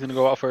 Keith is gonna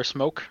go out for a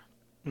smoke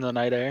in the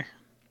night air.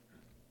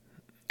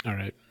 All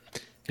right.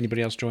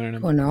 Anybody else joining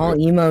him? Going all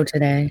emo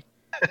today.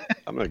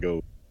 I'm gonna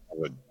go have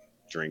a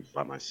drink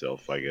by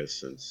myself, I guess,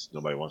 since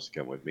nobody wants to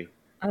come with me.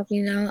 I'll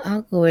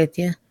go with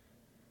you.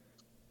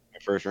 My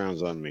first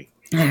round's on me.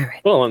 All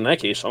right. Well, in that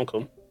case, I'll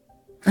come.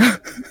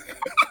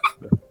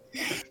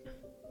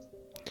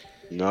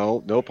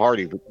 No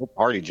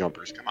party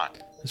jumpers. Come on.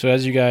 So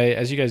as you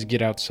guys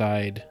get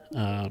outside,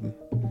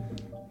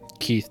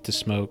 Keith to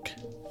smoke,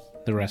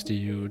 the rest of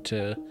you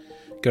to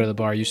go to the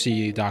bar. You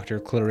see Dr.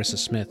 Clarissa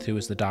Smith, who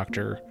is the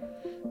doctor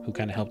who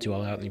kind of helped you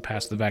all out, and you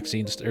passed the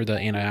vaccines or the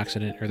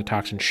antioxidant or the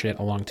toxin shit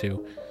along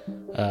to.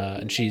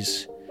 And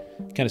she's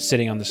kind of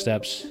sitting on the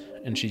steps,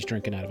 and she's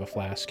drinking out of a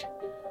flask.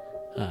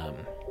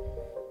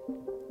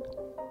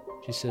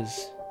 She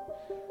says,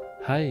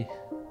 "Hi,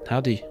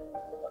 howdy.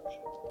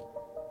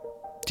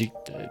 Am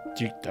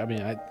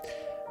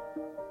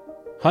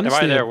Honestly,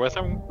 I there with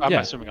him? I'm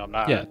yeah. assuming I'm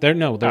not. Yeah, they're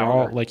Oh,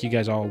 all okay. like you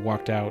guys all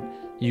walked out.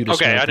 You to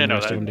Okay, smoke I and didn't the know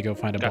rest that. of them to go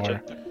find a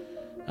Gotcha.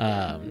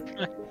 bar.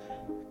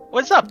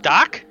 What's up,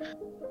 Doc?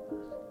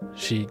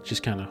 She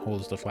just kind of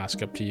holds the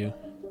flask up to you.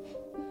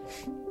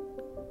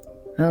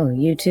 Oh,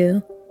 you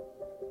too?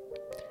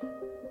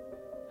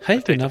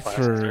 I've Take been the up flask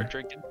and for start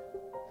drinking.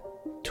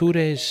 2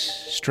 days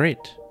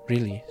straight,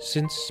 really,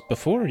 since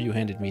before you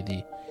handed me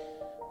the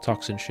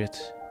toxin shit.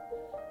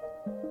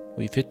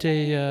 We've hit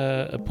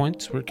a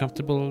point we're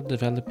comfortable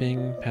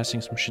developing,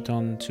 passing some shit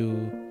on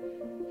to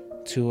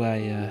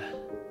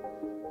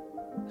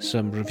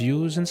some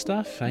reviews and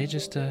stuff. I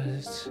just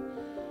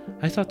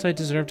I thought I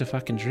deserved a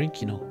fucking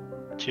drink, you know.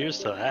 Cheers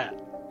to that.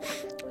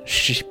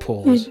 She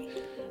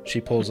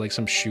pulls like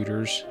some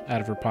shooters out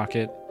of her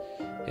pocket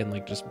and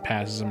like just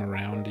passes them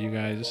around to you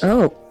guys.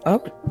 Oh,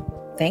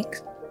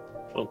 thanks.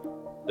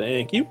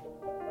 Thank you.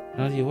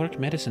 Well, you work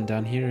medicine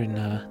down here in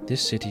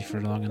this city for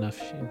long enough.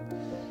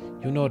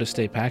 You know to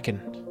stay packing.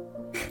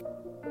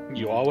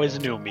 You always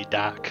knew me,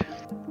 Doc.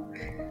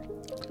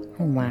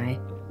 Oh my.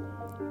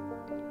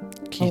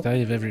 Keith, I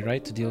have every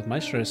right to deal with my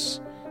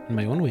stress in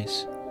my own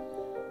ways.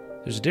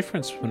 There's a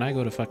difference when I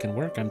go to fucking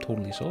work, I'm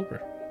totally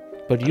sober.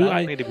 But But you, I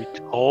don't need to be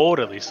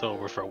totally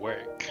sober for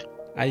work.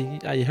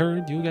 I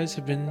heard you guys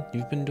you've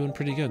been doing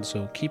pretty good,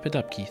 so keep it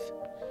up, Keith.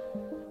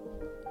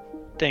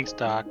 Thanks,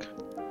 Doc.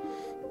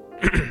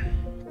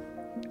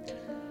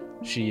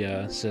 She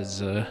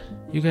says,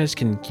 you guys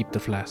can keep the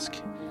flask,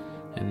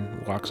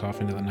 and walks off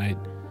into the night.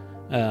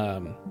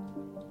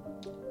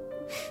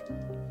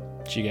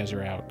 So you guys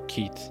are out.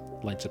 Keith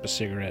lights up a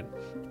cigarette.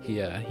 He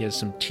has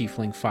some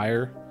tiefling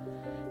fire.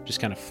 Just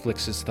kind of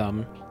flicks his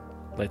thumb,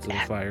 lights up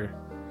a fire,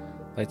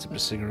 lights up a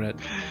cigarette,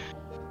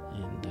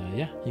 and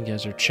yeah, you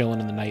guys are chilling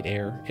in the night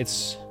air.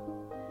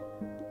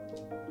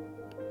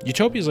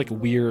 Utopia is like a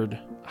weird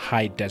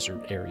high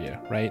desert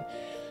area, right?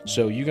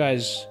 So you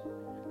guys,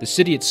 the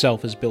city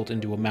itself is built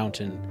into a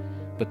mountain,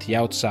 but the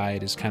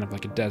outside is kind of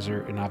like a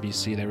desert, and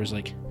obviously there was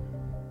like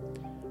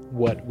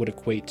what would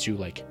equate to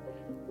like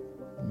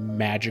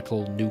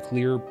magical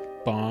nuclear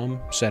bomb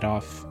set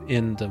off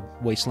in the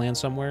wasteland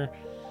somewhere.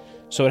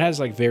 So it has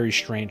like very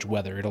strange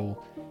weather.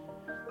 It'll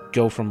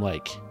go from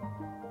like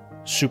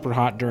super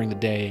hot during the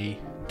day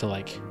to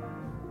like,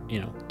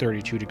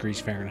 32 degrees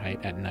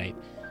Fahrenheit at night,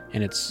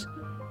 and it's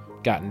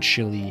gotten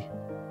chilly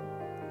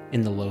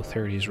in the low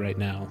 30s right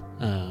now,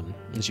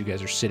 as you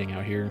guys are sitting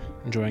out here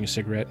enjoying a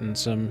cigarette and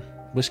some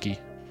whiskey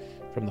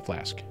from the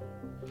flask.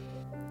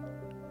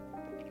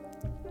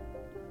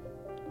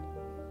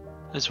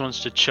 This one's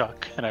to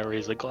Chuck, and I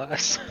raise a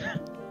glass.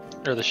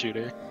 Or the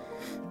shooter.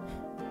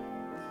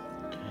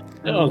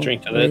 I'll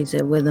drink to that. Raise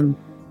it with him.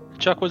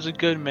 Chuck was a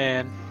good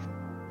man.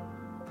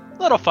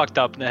 A little fucked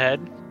up in the head,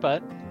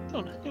 but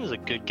he was a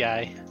good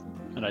guy.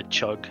 And I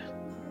chug.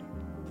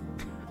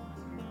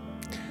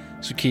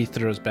 So Keith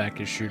throws back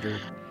his shooter.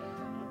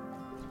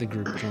 The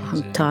group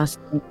joins in. I'm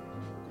tossing.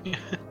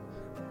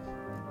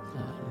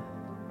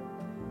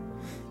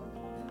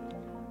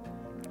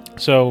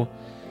 So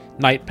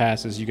night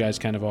passes, you guys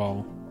kind of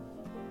all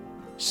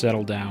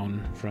settle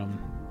down from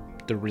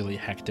the really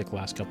hectic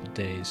last couple of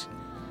days.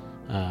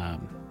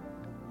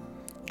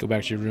 Go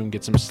back to your room,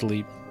 get some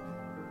sleep.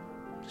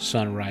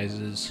 Sun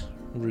rises,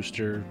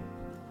 rooster,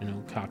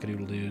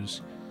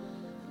 cock-a-doodle-doos.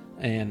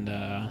 And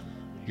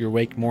you're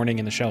awake morning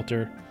in the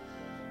shelter.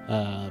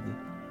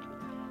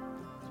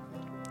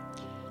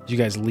 You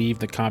guys leave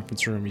the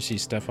conference room. You see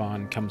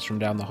Stefan comes from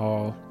down the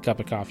hall, cup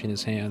of coffee in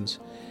his hands,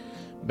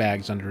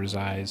 bags under his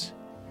eyes.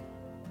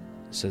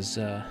 Says,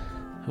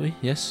 oui,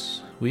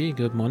 yes, oui,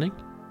 good morning.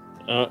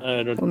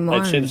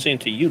 I'd say the same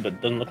to you, but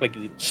it doesn't look like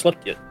you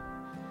slept yet.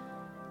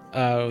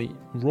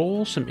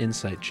 Roll some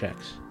insight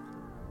checks.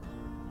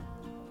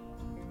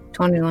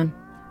 21.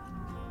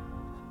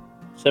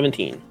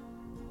 17.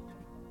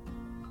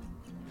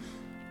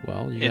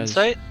 Well, you guys...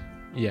 Insight?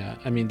 Yeah,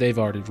 I mean, they've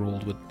already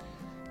rolled what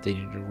they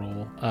needed to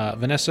roll.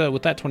 Vanessa,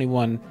 with that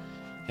 21,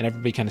 and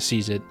everybody kind of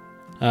sees it,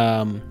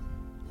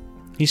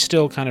 he's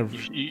still kind of...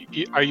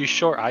 Are you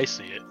sure I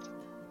see it?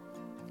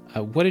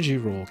 What did you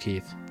roll,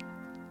 Keith?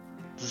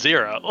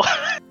 0.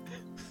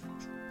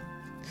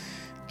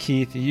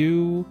 Keith,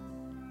 you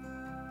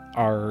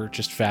are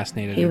just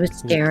fascinated. He was with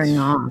staring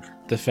off.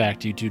 the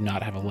fact you do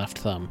not have a left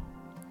thumb.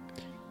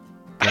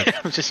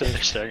 I'm just sitting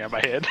there staring at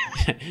my hand.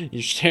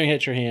 You're staring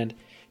at your hand.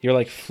 You're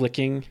like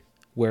flicking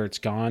where it's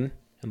gone,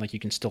 and like you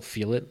can still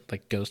feel it,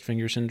 like ghost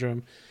finger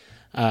syndrome.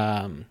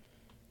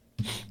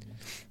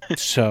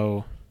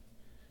 So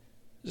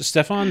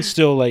Stefan's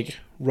still like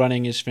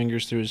running his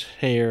fingers through his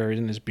hair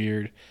and his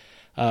beard.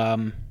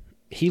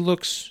 He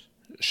looks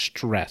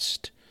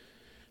stressed.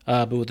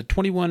 But with the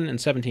 21 and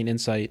 17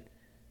 insight,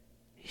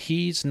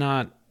 he's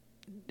not...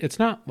 It's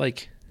not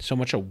like so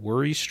much a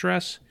worry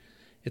stress.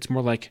 It's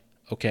more like,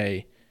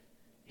 okay,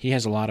 he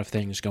has a lot of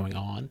things going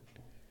on.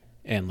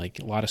 And like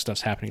a lot of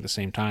stuff's happening at the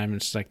same time.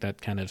 It's like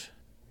that kind of,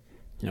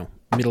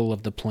 middle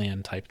of the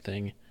plan type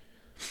thing.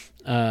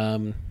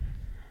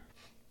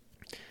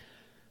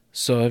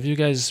 So have you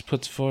guys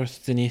put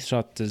forth any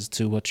thought as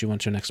to what you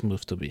want your next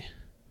move to be?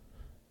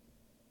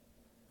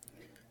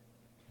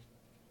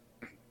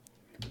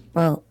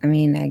 Well, I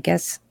mean, I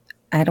guess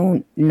I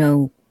don't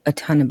know a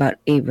ton about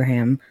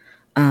Abraham.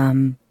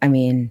 I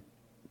mean,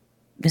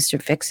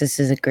 Mr. Fixus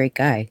is a great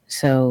guy.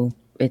 So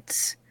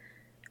it's,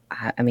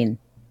 I mean,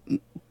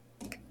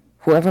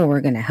 whoever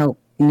we're going to help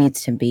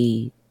needs to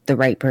be the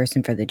right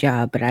person for the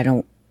job, but I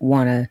don't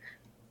want to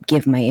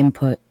give my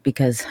input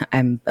because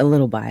I'm a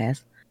little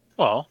biased.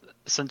 Well,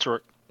 since we're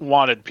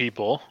wanted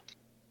people,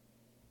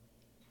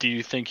 do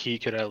you think he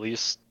could at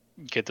least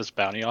get this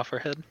bounty off her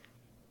head?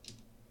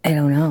 I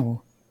don't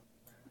know.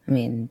 I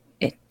mean,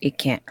 it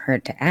can't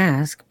hurt to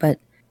ask, but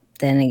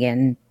then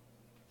again,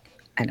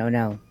 I don't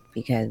know,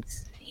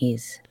 because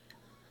he's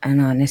an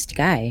honest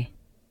guy.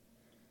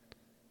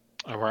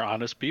 Or we're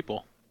honest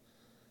people.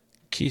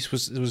 Keith,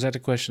 was that a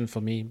question for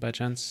me by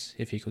chance?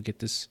 If he could get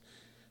this,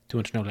 to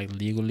want to know, like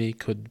legally,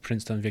 could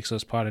Princeton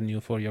Vixos pardon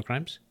you for your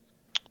crimes?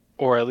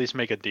 Or at least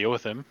make a deal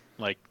with him.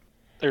 Like,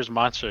 there's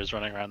monsters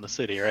running around the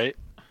city, right?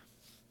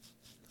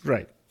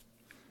 Right.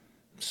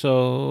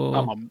 So...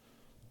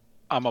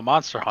 I'm a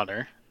monster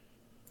hunter.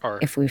 Or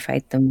If we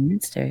fight the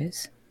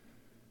monsters.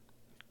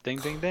 ding,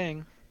 ding,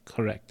 ding.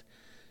 Correct.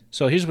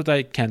 So here's what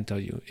I can tell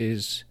you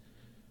is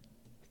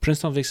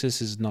Princeton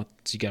Vixus is not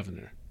the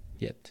governor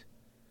yet.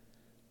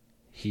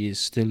 He is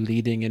still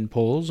leading in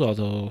polls,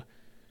 although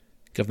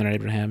Governor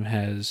Abraham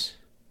has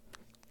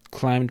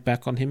climbed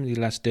back on him the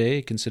last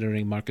day,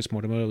 considering Marcus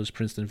Mortimer was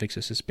Princeton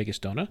Vixus'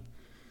 biggest donor.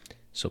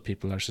 So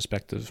people are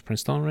suspect of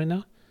Princeton right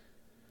now.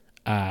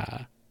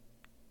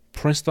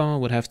 Princeton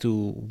would have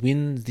to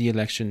win the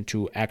election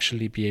to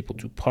actually be able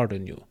to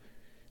pardon you.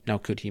 Now,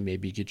 could he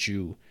maybe get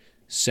you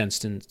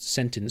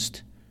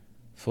sentenced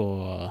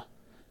for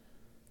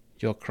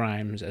your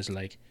crimes as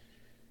like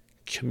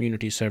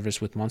community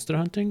service with monster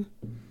hunting?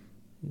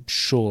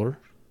 Sure.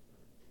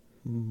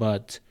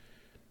 But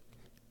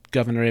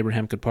Governor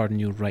Abraham could pardon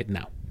you right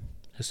now,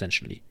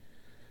 essentially.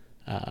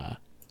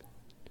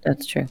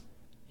 That's true.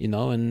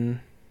 And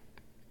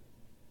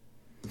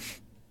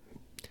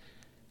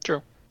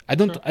True. I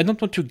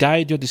don't want to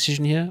guide your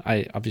decision here.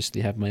 I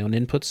obviously have my own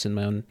inputs and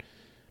my own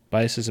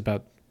biases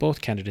about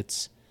both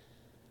candidates.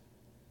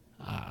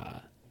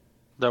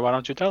 Then why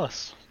don't you tell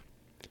us?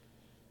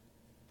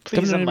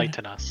 Please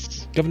enlighten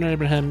us. Governor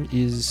Abraham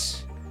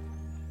is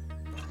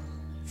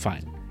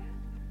fine.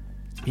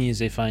 He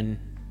is a fine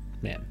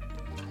man.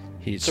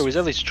 So he's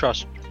at least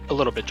a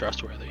little bit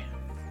trustworthy.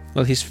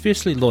 Well, he's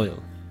fiercely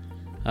loyal.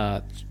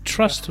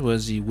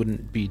 Trustworthy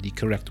wouldn't be the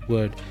correct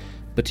word,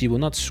 but he will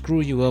not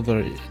screw you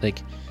over. Like,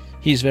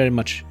 he's very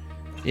much,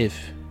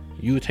 if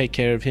you take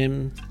care of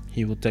him,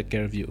 he will take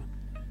care of you.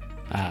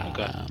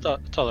 Okay.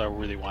 That's all I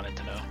really wanted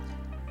to know.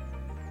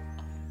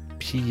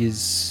 He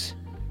is,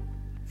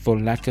 for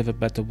lack of a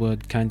better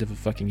word, kind of a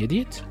fucking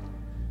idiot.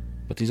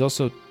 But he's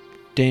also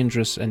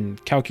dangerous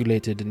and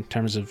calculated in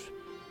terms of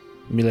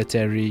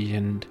military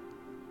and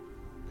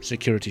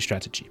security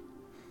strategy.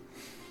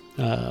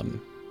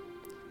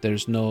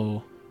 There's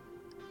no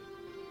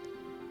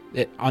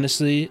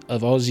Honestly,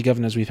 of all the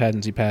governors we've had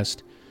in the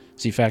past,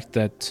 the fact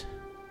that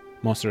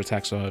monster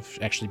attacks have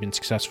actually been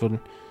successful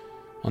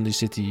on the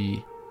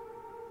city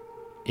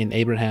in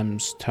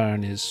Abraham's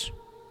turn is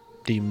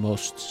the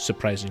most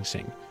surprising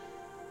thing.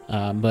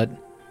 But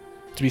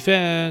to be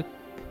fair,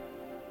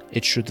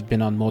 it should have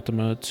been on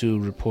Mortimer to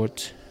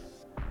report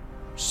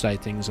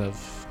sightings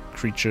of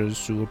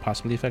creatures who were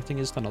possibly affecting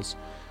his tunnels.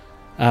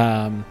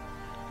 As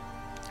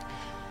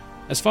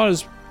far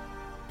as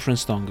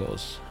Princeton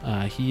goes,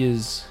 he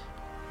is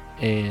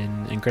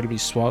an incredibly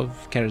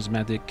suave,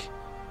 charismatic,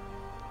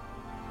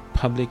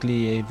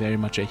 publicly very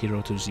much a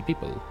hero to the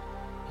people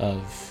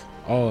of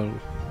all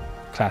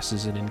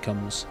classes and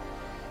incomes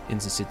in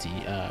the city,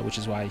 which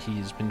is why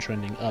he's been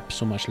trending up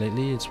so much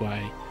lately. It's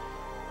why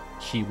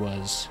he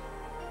was,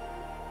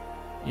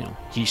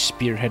 he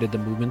spearheaded the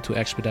movement to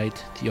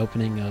expedite the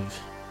opening of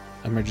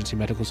emergency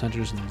medical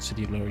centers in the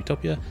city of Lower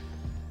Utopia.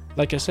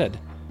 Like I said,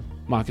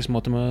 Marcus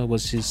Mortimer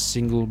was his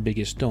single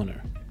biggest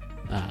donor.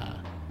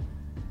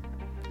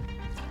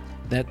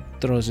 That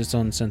throws its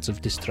own sense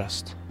of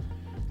distrust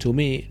to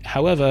me.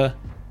 However,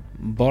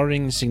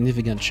 barring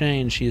significant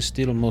change, he is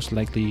still most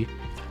likely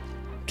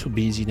to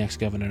be the next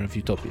governor of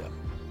Utopia.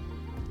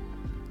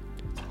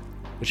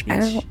 Which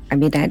means... I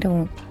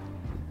don't...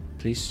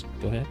 Please,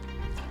 go ahead.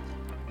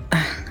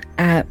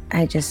 I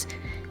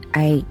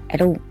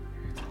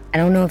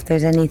don't know if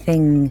there's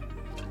anything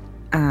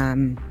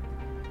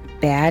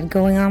bad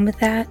going on with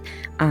that.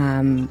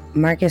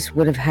 Marcus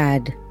would have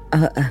had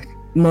a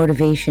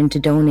motivation to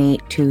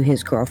donate to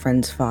his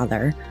girlfriend's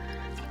father.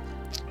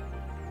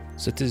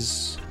 That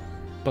is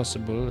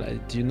possible.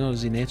 Do you know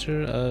the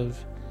nature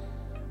of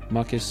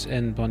Marcus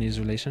and Bonnie's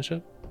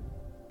relationship?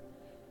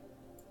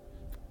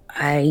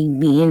 I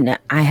mean,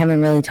 I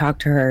haven't really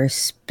talked to her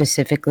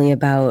specifically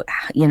about,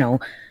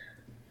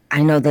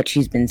 I know that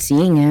she's been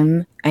seeing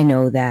him. I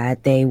know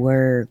that they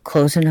were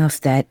close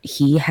enough that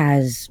he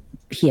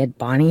had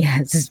Bonnie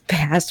as his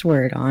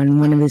password on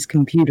one of his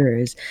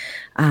computers.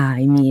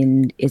 I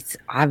mean, it's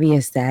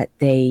obvious that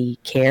they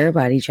care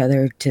about each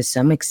other to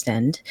some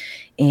extent,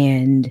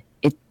 and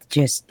it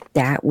just,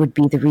 that would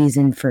be the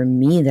reason for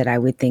me that I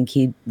would think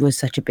he was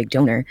such a big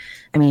donor.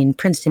 I mean,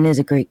 Princeton is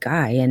a great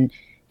guy, and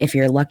if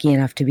you're lucky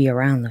enough to be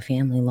around the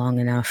family long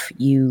enough,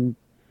 you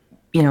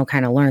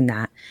kind of learn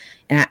that.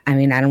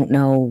 And I don't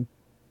know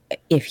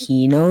if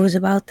he knows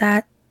about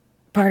that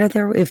part of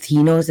if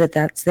he knows that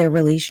that's their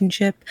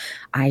relationship.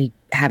 I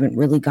haven't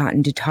really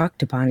gotten to talk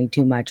to Bonnie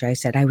too much. I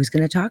said I was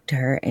going to talk to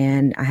her,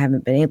 and I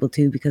haven't been able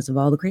to because of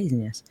all the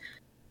craziness.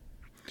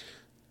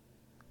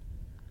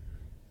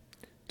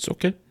 It's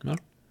okay. No,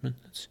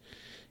 that's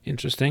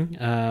interesting.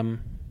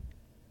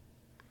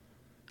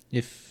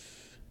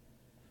 If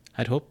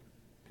I'd hope,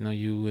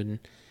 you and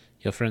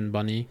your friend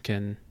Bonnie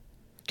can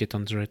get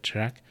on the right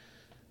track.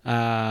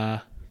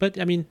 But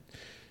I mean,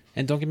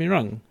 and don't get me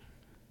wrong,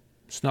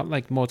 it's not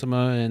like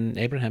Mortimer and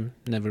Abraham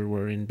never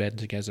were in bed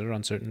together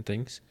on certain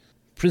things.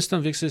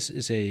 Princeton Vixis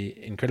is a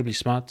incredibly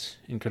smart,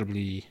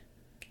 incredibly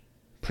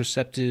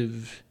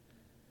perceptive,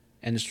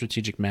 and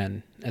strategic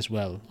man as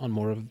well.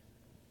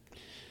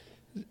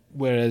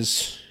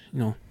 Whereas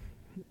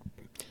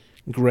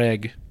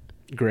Gregory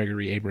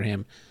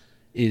Abraham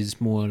is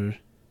more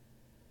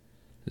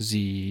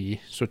the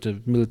sort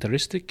of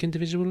militaristic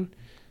individual.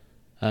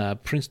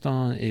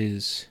 Princeton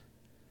is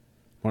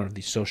more of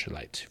the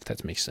socialite, if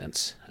that makes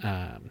sense.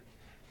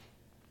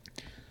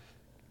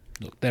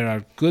 Look, there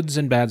are goods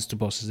and bads to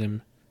both of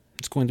them.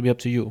 It's going to be up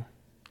to you.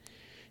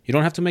 You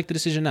don't have to make the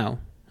decision now.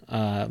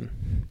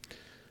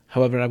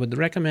 However, I would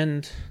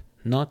recommend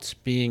not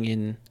being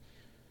in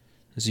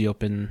the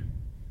open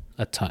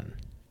a ton.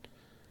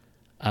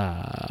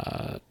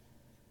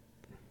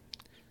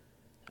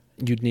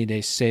 You'd need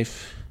a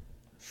safe,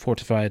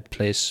 fortified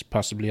place,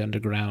 possibly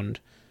underground,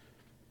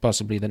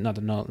 possibly that not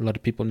a lot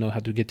of people know how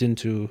to get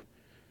into,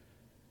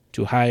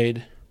 to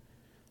hide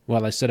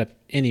while I set up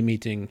any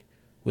meeting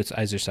with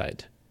either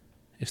side,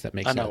 if that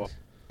makes sense. I know a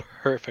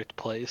perfect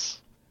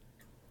place.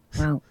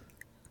 Well,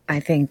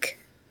 I think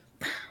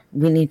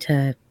we need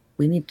to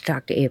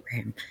talk to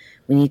Abraham.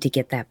 We need to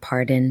get that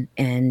part in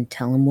and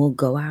tell him we'll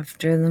go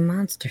after the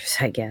monsters,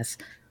 I guess.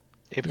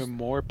 Even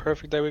more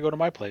perfect that we go to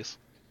my place.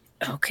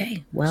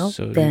 Okay, well,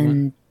 So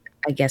then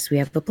I guess we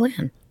have a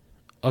plan.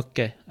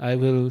 Okay, I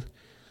will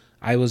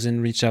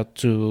then reach out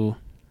to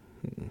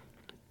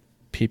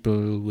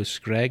people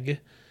with Greg,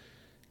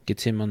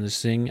 get him on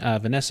this thing.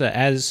 Vanessa,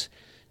 as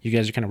you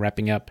guys are kind of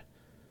wrapping up,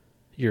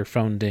 your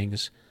phone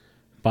dings.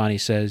 Bonnie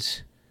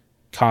says,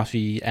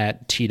 "Coffee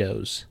at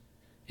Tito's."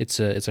 It's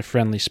a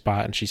friendly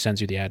spot, and she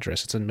sends you the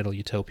address. It's in Middle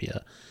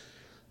Utopia.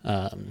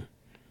 What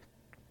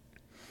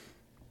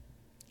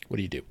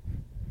do you do?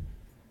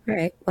 All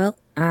right. Well,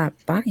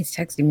 Bonnie's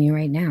texting me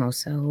right now,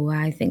 so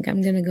I think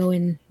I'm gonna go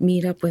and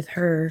meet up with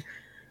her.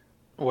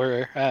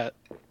 Where at?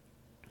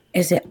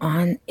 Is it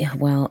on?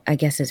 Well, I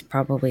guess it's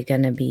probably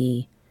gonna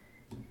be.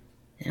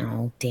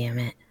 Oh, damn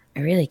it!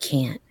 I really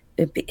can't.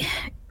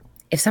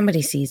 If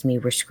somebody sees me,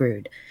 we're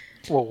screwed.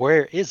 Well,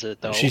 where is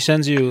it though? She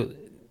sends you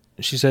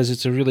She says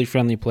it's a really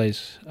friendly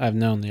place. I've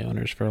known the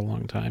owners for a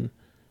long time.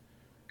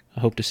 I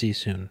hope to see you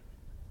soon.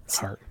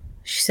 Heart.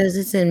 She says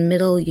it's in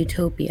Middle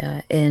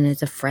Utopia and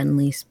it's a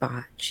friendly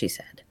spot, she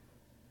said.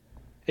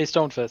 Hey,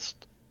 Stonefist.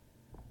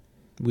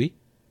 We?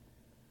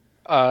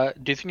 Do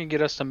you think you can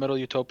get us to Middle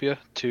Utopia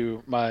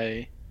to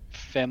my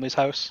family's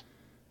house?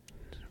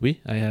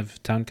 We? I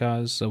have town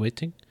cars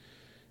awaiting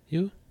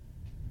you.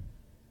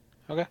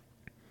 Okay.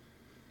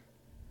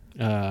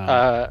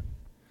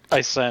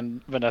 I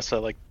send Vanessa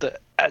like the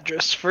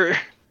address for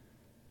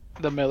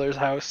the Miller's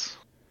house.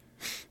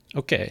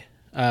 Okay.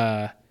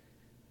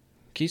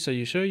 Keith, are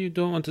you sure you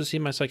don't want to see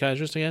my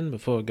psychiatrist again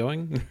before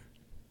going?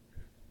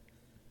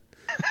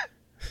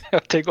 I'll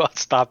take one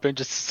stop in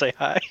just to say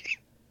hi.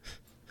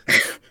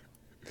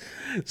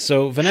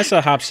 So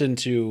Vanessa hops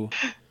into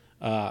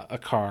a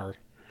car,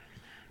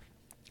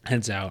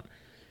 heads out.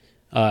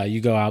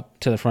 You go out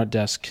to the front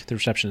desk, the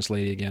receptionist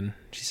lady again.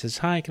 She says,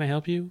 "Hi, can I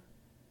help you?"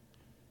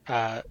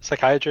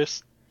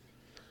 Psychiatrist.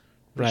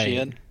 Right. She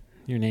in?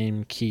 Your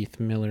name, Keith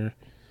Miller.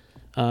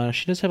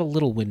 She does have a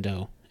little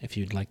window if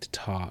you'd like to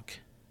talk.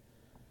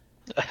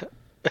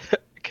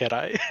 Can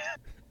I?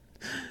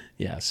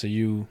 Yeah, so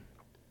you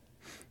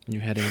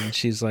head in.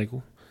 She's like,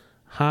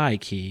 "Hi,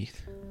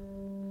 Keith.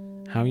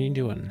 How are you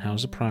doing?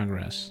 How's the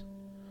progress?"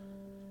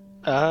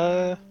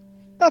 Not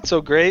so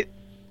great.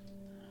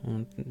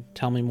 Well,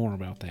 tell me more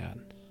about that.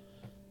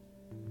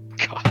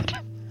 God.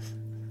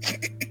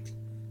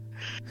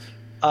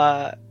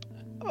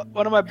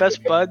 One of my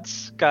best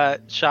buds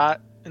got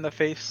shot in the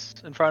face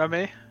in front of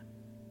me.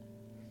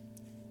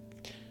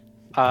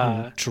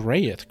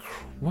 Dreyeth,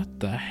 what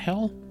the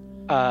hell?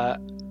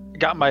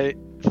 Got my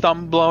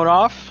thumb blown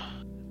off.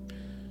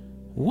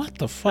 What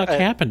the fuck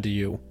happened to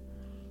you?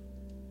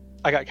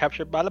 I got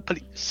captured by the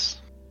police.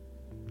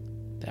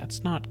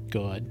 That's not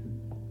good.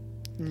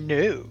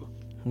 No.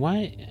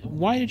 Why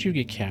did you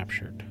get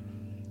captured?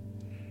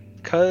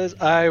 'Cause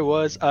I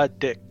was a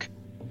dick.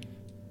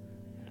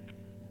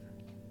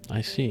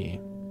 I see.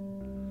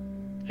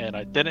 And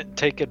I didn't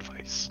take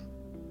advice.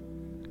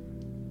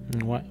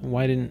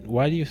 Why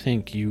do you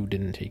think you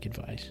didn't take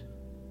advice?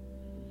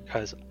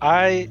 Because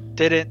I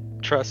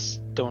didn't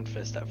trust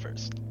Stonefist at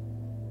first.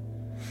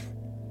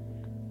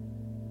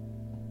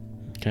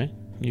 Okay.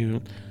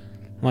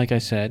 Like I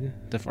said,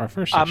 our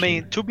first I session,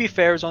 mean, to be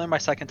fair, it was only my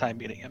second time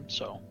meeting him,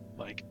 so,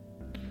 like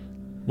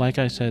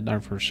I said, our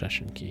first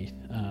session, Keith,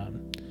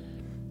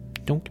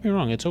 don't get me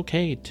wrong, it's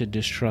okay to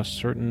distrust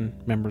certain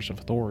members of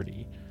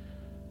authority.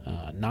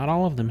 Not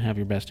all of them have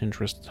your best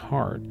interests at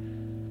heart.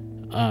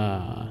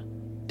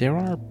 There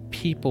are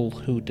people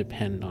who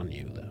depend on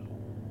you, though,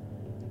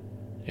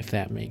 if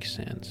that makes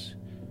sense.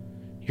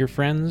 Your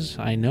friends,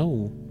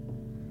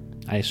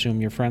 I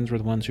assume your friends were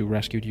the ones who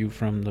rescued you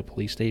from the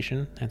police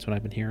station. That's what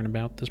I've been hearing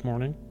about this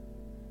morning.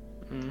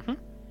 Mm-hmm.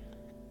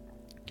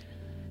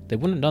 They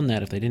wouldn't have done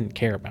that if they didn't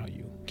care about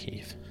you,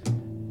 Keith.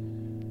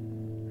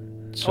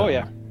 So, oh,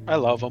 yeah. I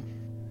love him.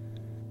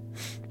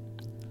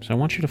 So I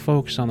want you to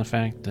focus on the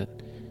fact that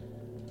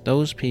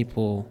those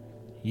people,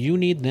 you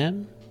need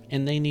them,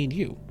 and they need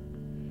you.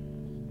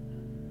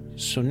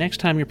 So next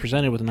time you're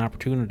presented with an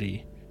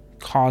opportunity,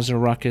 cause a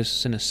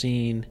ruckus in a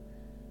scene,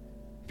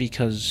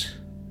 because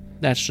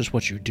that's just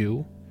what you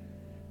do,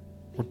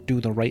 or do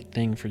the right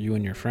thing for you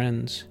and your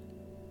friends.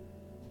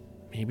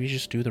 Maybe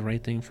just do the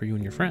right thing for you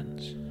and your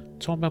friends.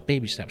 It's all about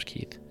baby steps,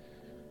 Keith.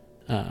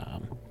 Is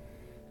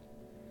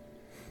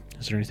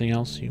there anything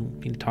else you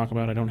need to talk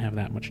about? I don't have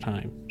that much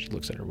time. She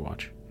looks at her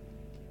watch.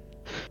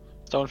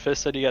 Stonefist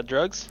said you got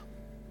drugs?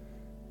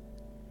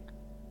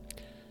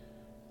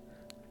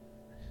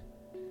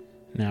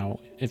 Now,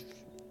 if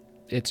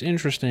it's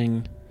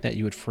interesting that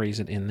you would phrase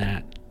it in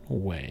that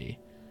way.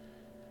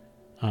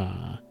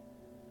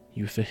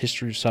 You have a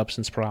history of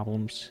substance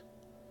problems.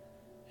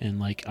 And,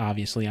 like,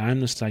 obviously, I'm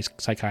the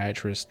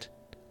psychiatrist,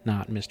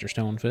 not Mr.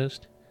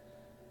 Stonefist.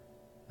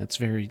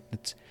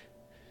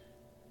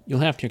 You'll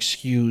have to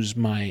excuse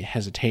my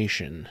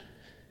hesitation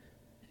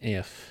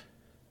if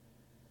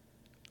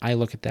I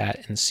look at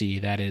that and see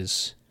that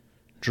is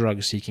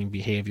drug-seeking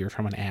behavior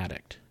from an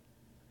addict.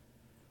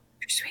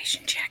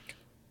 Persuasion check.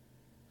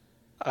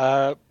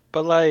 But,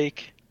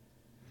 like,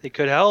 it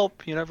could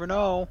help. You never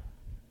know.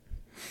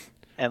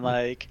 And,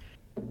 like,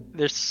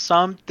 there's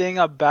something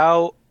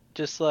about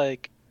just,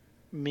 like,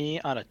 me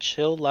on a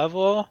chill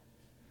level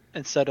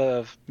instead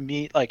of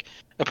me, like,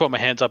 I put my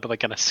hands up,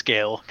 like, in a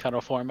scale kind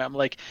of format. I'm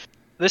like,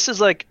 this is,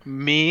 like,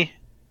 me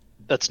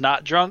that's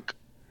not drunk.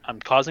 I'm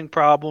causing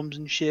problems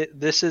and shit.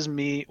 This is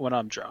me when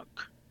I'm drunk.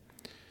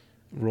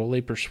 Roll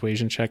a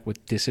persuasion check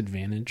with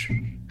disadvantage.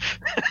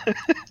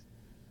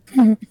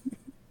 Yeah,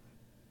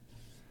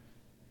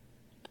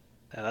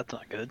 that's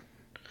not good.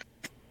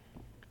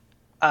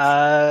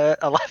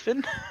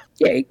 11.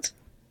 Yikes.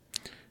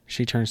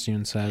 She turns to you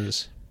and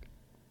says,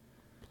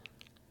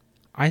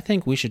 I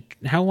think we should...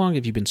 How long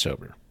have you been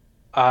sober?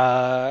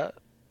 How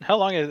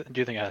long do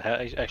you think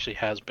it actually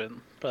has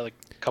been? Probably like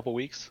a couple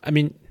weeks. I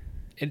mean,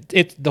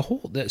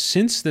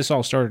 since this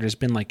all started, it's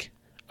been like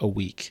a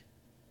week.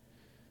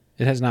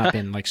 It has not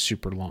been like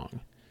super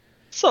long.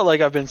 So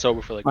like I've been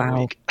sober for like a Wow.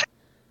 week.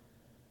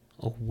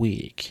 A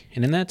week.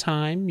 And in that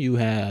time, you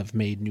have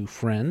made new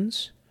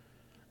friends,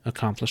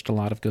 accomplished a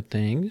lot of good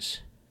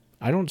things.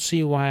 I don't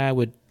see why I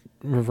would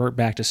revert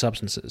back to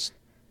substances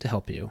to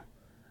help you.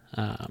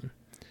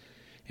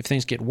 If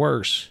things get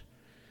worse,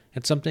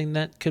 it's something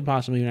that could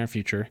possibly be in our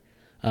future.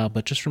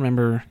 But just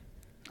remember,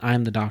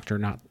 I'm the doctor,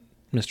 not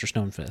Mr.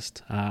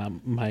 Stonefist.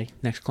 My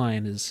next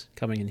client is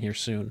coming in here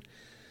soon.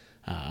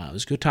 It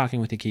was good talking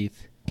with you,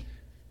 Keith.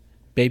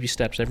 Baby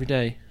steps every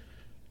day.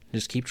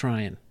 Just keep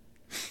trying.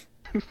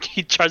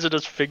 He tries to do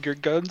finger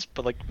guns,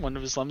 but like one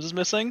of his thumbs is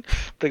missing.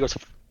 But he goes,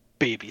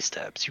 baby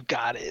steps. You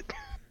got it.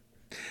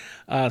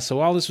 So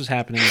while this was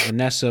happening,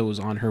 Vanessa was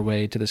on her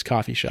way to this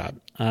coffee shop.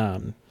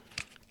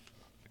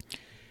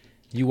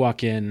 You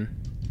walk in.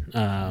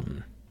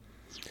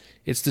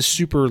 It's this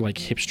super like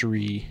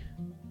hipstery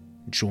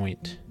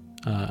joint.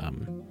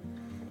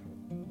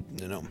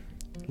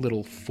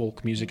 Little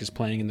folk music is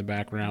playing in the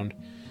background.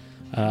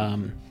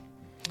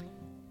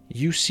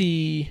 You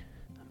see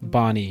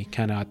Bonnie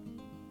kind of at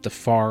the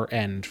far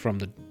end from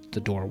the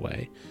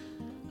doorway.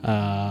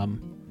 How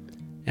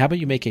about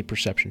you make a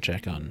perception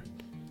check on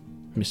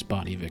Miss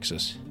Bonnie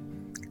Vixis?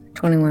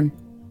 21.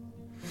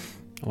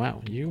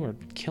 Wow, you are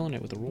killing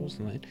it with the rules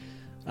tonight.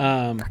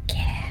 Bonnie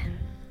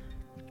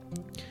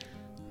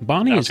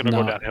Now is it's gonna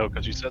go not. downhill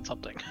because you said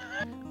something.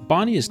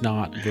 Bonnie is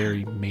not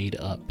very made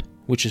up,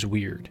 which is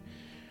weird.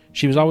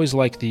 She was always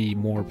like the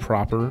more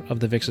proper of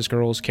the Vixis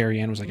girls. Carrie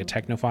Ann was like a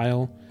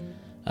technophile,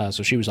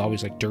 so she was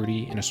always like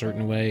dirty in a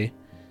certain way.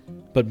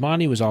 But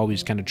Bonnie was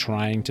always kind of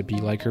trying to be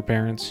like her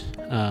parents.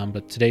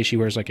 But today she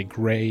wears like a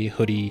gray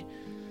hoodie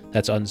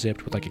that's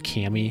unzipped with like a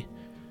cami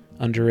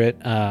under it,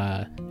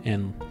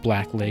 and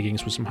black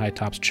leggings with some high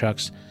tops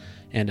chucks,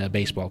 and a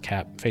baseball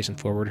cap facing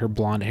forward. Her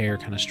blonde hair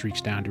kind of streaks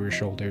down to her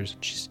shoulders.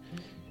 She's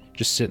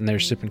just sitting there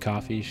sipping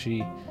coffee.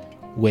 She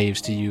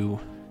waves to you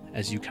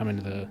as you come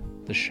into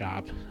the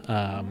shop.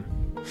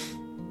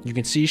 You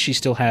can see she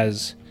still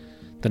has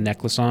the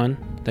necklace on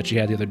that she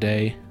had the other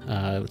day.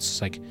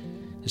 It's like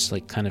this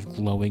like kind of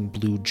glowing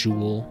blue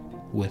jewel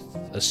with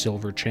a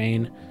silver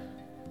chain.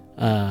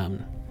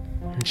 And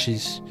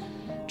she's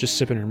just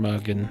sipping her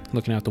mug and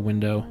looking out the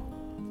window.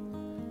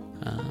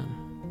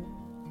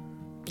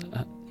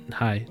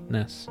 Hi,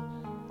 Ness.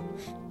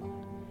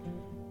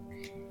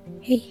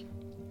 Hey.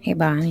 Hey,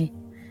 Bonnie.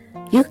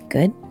 You look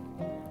good.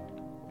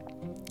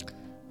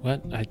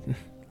 What? I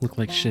look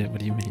like shit. What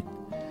do you mean?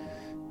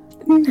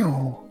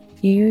 No.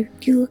 You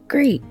look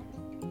great.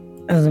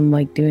 As I'm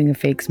like doing a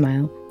fake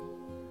smile.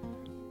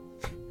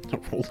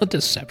 Roll a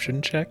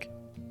deception check.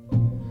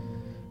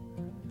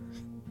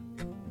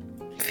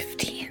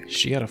 15.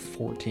 She got a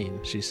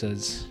 14. She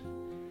says,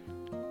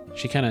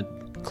 she kind of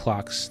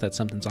clocks that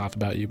something's off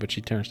about you, but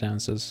she turns down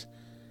and says,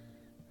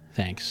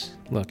 thanks.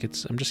 Look,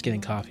 I'm just getting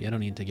coffee. I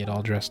don't need to get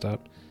all dressed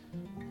up.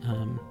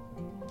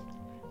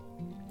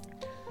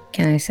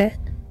 Can I sit?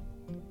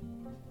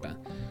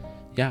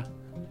 Yeah,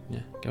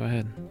 go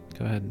ahead.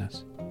 Go ahead,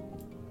 Ness.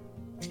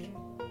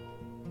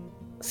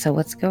 So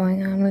what's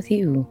going on with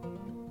you?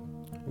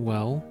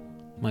 Well,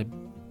 my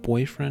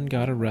boyfriend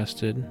got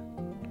arrested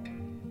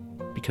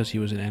because he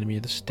was an enemy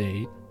of the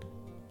state.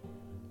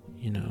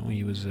 You know,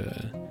 he was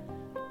a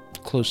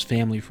close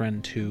family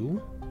friend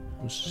too.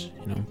 It was,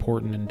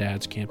 important in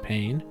Dad's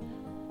campaign.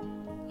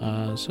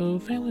 So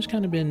family's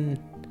kind of been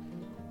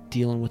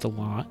dealing with a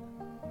lot.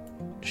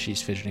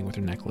 She's fidgeting with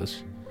her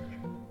necklace.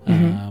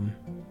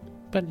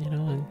 But,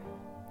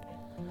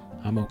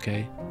 I'm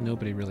okay.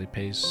 Nobody really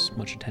pays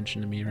much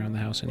attention to me around the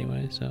house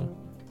anyway, so...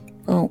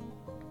 Well,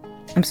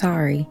 I'm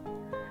sorry.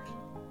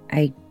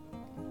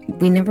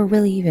 We never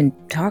really even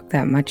talked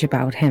that much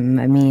about him.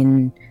 I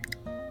mean...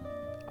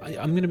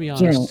 I'm going to be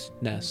honest,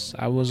 Ness.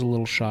 I was a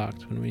little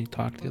shocked when we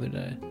talked the other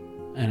day.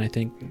 And I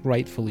think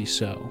rightfully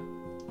so.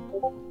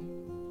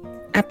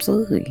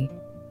 Absolutely.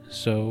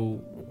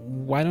 So,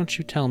 why don't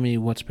you tell me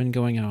what's been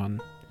going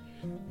on?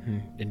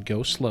 And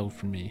go slow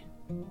for me.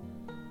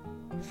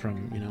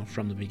 From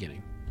the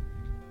beginning.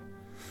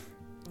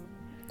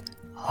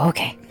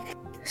 Okay.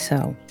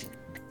 So...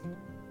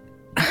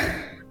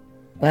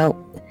 Well,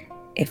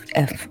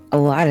 if a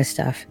lot of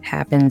stuff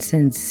happened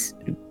since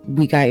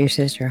we got your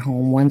sister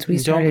home. Once we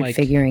started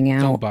figuring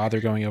out... Don't bother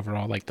going over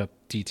all, the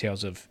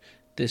details of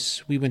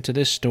this. We went to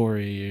this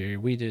story, or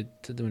we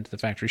went to the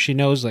factory. She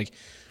knows,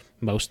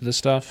 most of the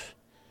stuff.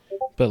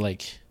 But,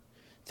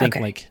 think,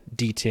 okay.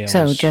 Details...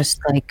 So,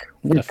 just,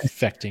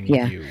 affecting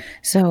you.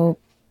 So...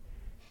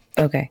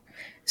 Okay.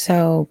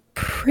 So,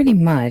 pretty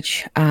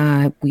much,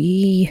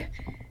 we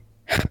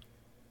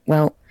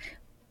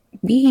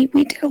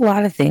did a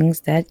lot of things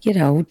that,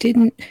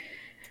 didn't,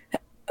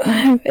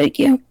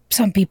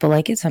 some people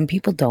like it, some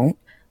people don't.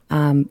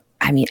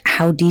 I mean,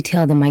 how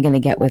detailed am I going to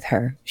get with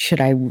her? Should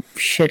I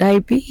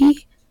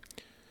be?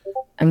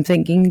 I'm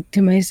thinking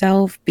to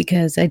myself,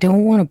 because I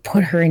don't want to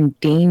put her in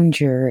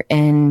danger.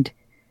 And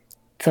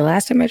the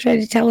last time I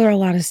tried to tell her a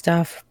lot of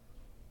stuff,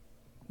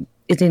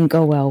 it didn't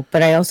go well.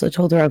 But I also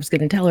told her I was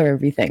going to tell her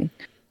everything.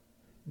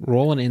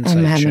 Roll an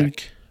insight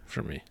check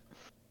for me.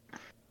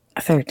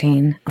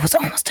 13. It was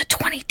almost a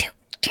 22.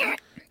 Damn it.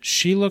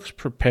 She looks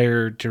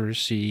prepared to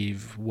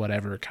receive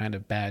whatever kind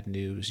of bad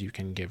news you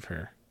can give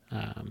her.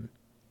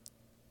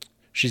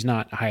 She's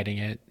not hiding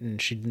it, and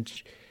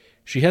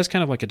she has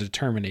kind of like a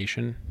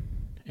determination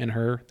in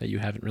her that you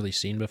haven't really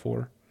seen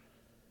before.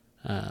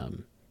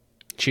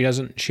 She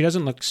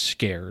doesn't look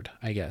scared,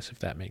 I guess, if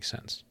that makes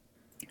sense.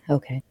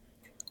 Okay.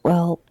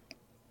 Well,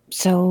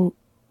 so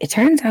it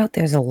turns out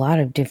there's a lot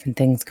of different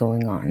things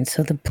going on.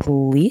 So the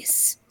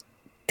police...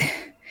 oh,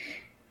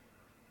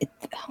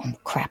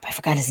 crap. I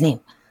forgot his name.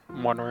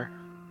 Warner.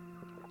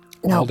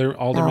 No,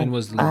 Alderman no,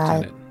 was the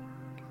lieutenant.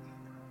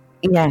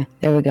 Yeah,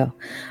 there we go.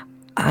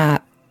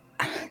 That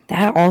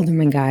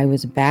alderman guy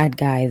was a bad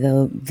guy,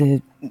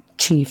 the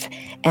chief,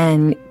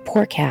 and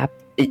poor Cap.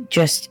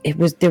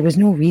 There was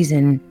no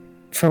reason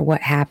for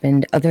what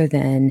happened other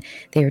than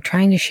they were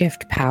trying to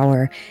shift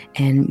power,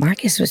 and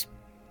Marcus was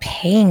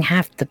paying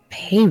half the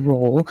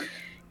payroll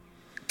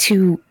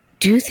to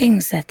do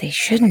things that they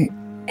shouldn't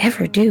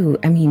ever do.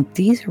 I mean,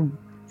 these are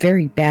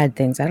very bad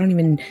things. I don't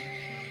even...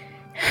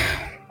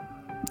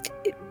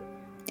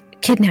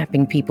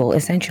 kidnapping people,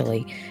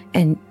 essentially,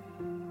 and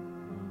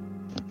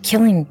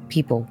killing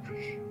people.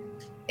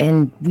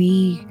 And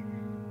we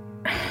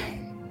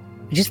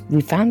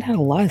found out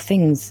a lot of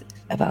things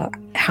about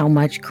how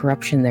much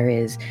corruption there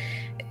is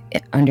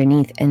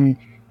underneath. And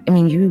I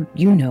mean,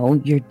 you know,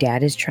 your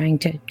dad is trying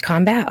to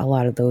combat a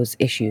lot of those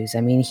issues.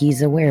 I mean,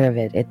 he's aware of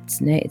it.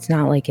 It's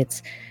not like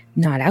it's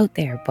not out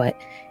there, but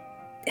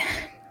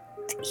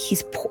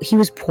he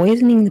was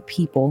poisoning the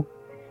people,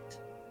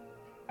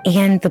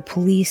 and the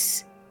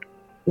police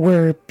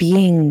were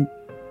being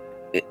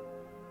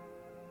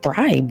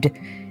bribed.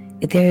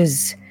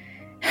 There's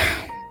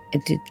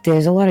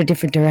a lot of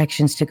different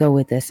directions to go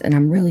with this, and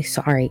I'm really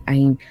sorry.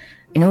 I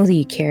know that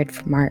you care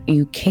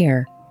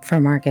for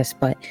Marcus,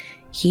 but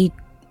he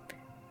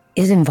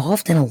is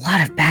involved in a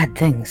lot of bad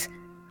things.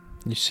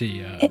 You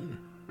see,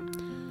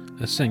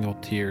 a single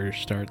tear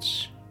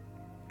starts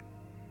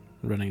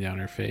running down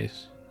her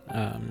face.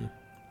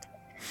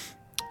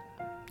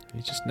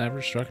 He just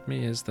never struck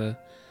me as the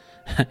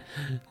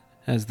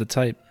as the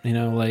type, you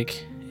know,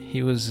 like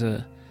he was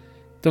don't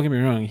get me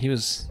wrong, he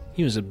was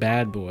a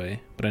bad boy,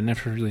 but I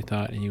never really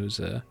thought he was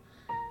a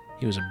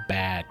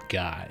bad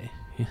guy,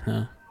 you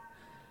know.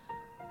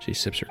 She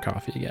sips her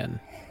coffee again.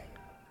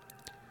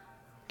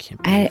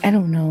 I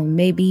don't know,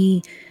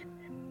 maybe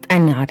I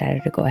nod at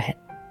her to go ahead.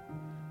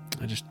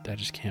 I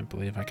just can't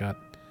believe I got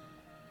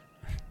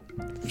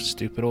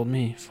stupid old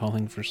me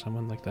falling for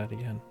someone like that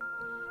again.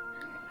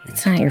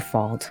 It's not your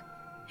fault.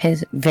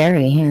 He's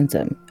very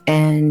handsome,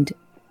 and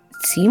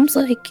seems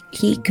like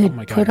he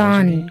could put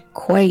on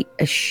quite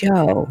a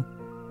show.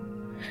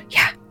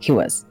 Yeah, he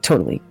was,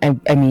 totally.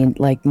 I mean,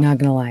 like, not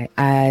gonna lie,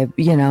 I,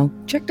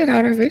 checked it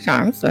out a few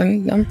times,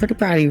 and I'm pretty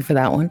proud of you for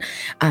that one.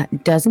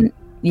 Doesn't,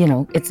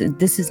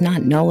 this is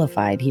not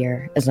nullified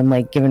here, as I'm,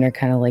 like, giving her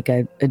kind of like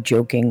a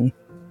joking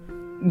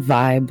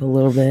vibe a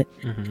little bit.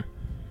 Mm-hmm.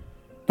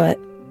 But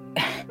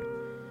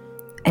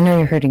I know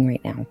you're hurting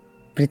right now,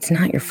 but it's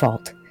not your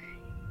fault.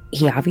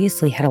 He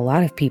obviously had a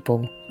lot of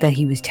people that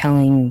he was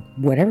telling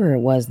whatever it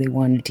was they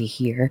wanted to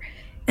hear,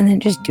 and then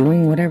just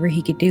doing whatever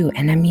he could do.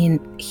 And I mean,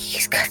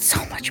 he's got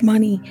so much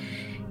money,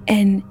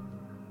 and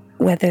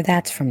whether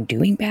that's from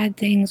doing bad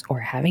things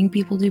or having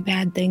people do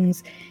bad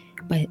things,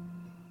 but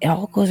it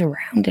all goes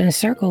around in a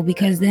circle,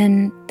 because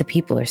then the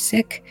people are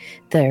sick.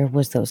 There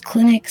was those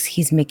clinics.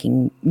 He's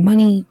making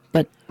money,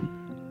 but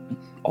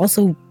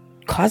also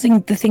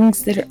causing the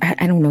things that are,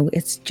 I don't know.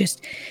 It's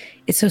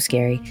so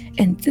scary.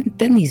 And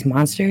then these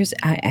monsters,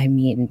 I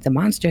mean, the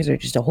monsters are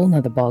just a whole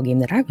nother ballgame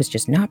that I was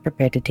just not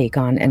prepared to take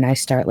on. And I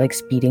start like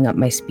speeding up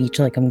my speech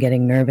like I'm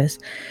getting nervous.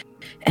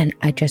 And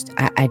I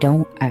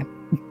don't,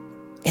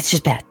 it's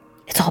just bad.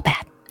 It's all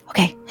bad.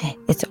 Okay.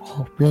 It's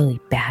all really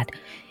bad.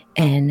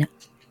 And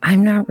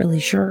I'm not really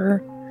sure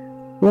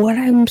what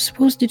I'm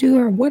supposed to do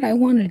or what I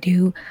want to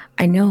do.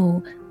 I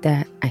know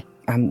that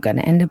I'm going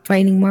to end up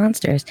fighting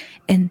monsters,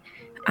 and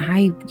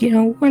I,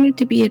 wanted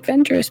to be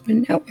adventurous, but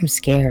now I'm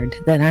scared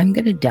that I'm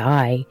going to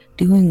die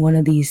doing one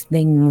of these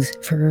things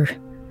for...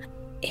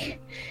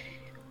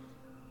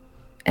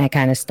 I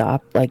kind of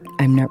stop, like,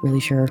 I'm not really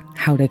sure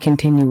how to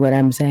continue what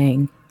I'm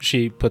saying.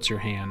 She puts her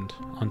hand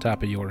on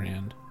top of your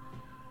hand,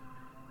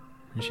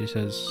 and she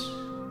says,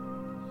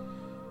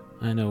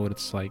 I know what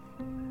it's like,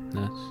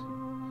 Ness,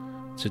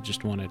 to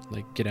just want to,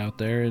 like, get out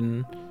there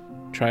and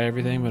try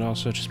everything, but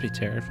also just be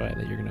terrified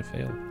that you're going to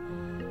fail.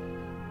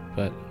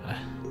 But...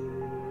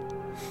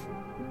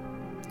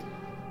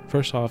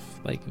 first off,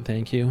 like,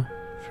 thank you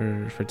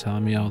for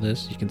telling me all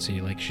this. You can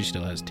see, like, she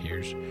still has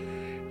tears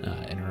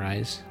in her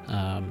eyes.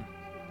 And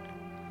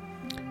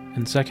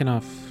second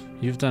off,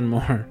 you've done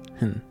more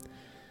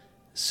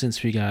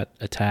since we got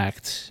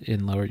attacked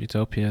in Lower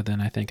Utopia than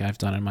I think I've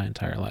done in my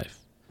entire life.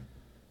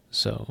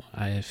 So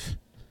I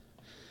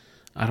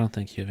don't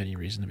think you have any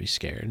reason to be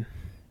scared.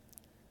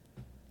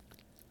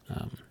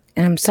 And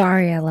I'm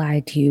sorry I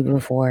lied to you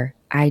before.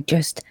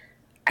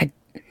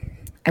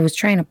 I was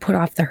trying to put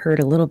off the hurt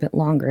a little bit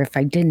longer if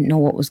I didn't know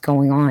what was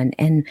going on,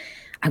 and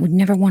I would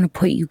never want to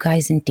put you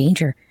guys in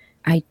danger.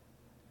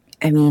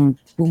 I mean,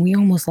 when we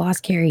almost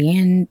lost Carrie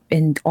Ann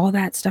and all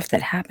that stuff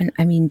that happened,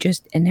 I mean,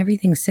 just and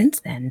everything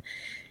since then.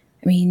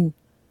 I mean,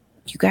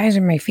 you guys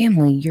are my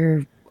family.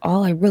 You're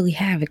all I really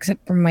have,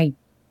 except for my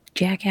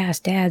jackass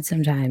dad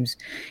sometimes.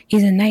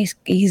 He's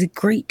a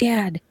great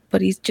dad,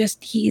 but he's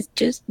just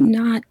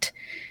not,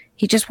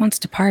 he just wants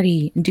to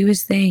party and do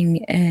his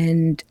thing.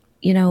 And,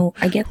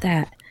 I get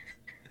that.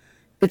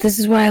 But this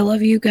is why I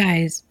love you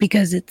guys,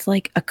 because it's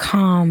like a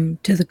calm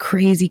to the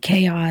crazy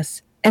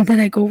chaos. And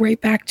then I go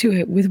right back to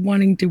it with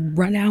wanting to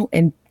run out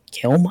and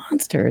kill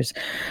monsters.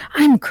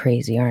 I'm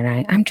crazy, aren't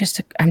I? I'm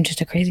just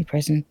a crazy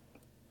person.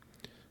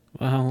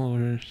 Well,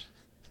 you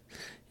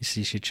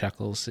see, she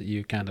chuckles at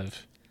you, kind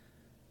of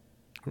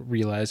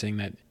realizing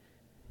that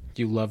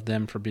you loved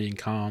them for being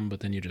calm, but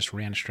then you just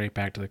ran straight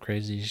back to the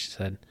crazy. She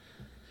said,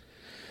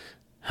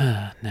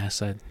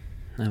 Ness, I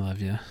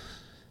love you.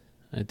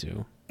 I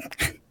do.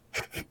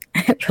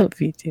 I love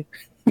you too.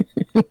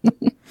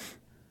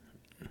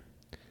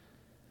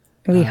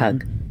 We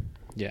hug.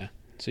 Yeah,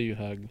 so you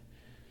hug.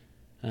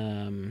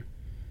 I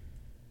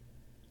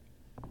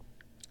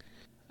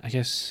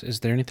guess,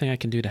 is there anything I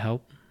can do to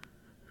help?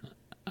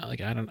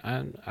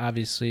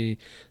 Obviously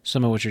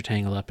some of what you're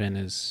tangled up in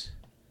is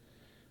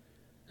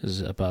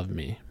above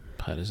me,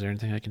 but is there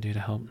anything I can do to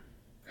help?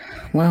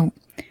 Well,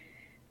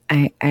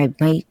 I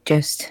might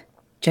just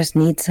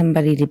need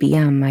somebody to be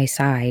on my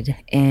side,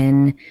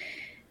 and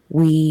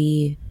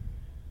we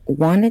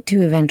wanted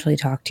to eventually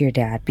talk to your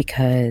dad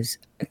because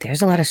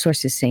there's a lot of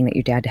sources saying that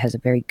your dad has a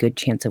very good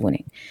chance of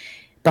winning.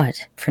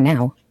 But for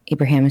now,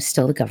 Abraham is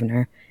still the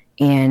governor,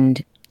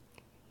 and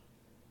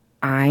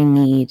I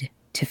need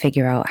to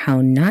figure out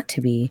how not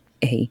to be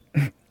a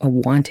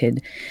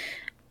wanted.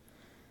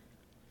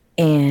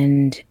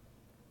 And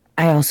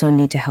I also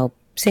need to help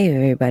save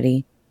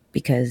everybody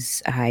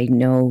because I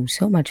know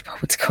so much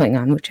about what's going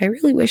on, which I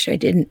really wish I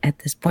didn't at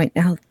this point.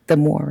 Now, the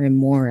more and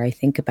more I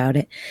think about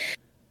it.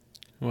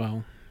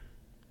 Well,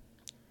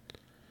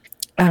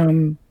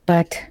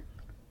 but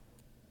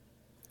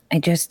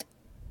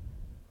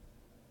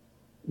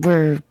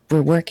we're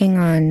working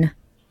on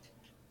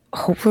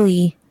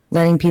hopefully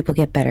letting people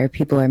get better.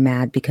 People are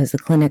mad because the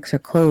clinics are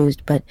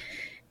closed, but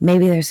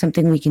maybe there's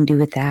something we can do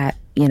with that.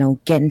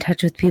 Get in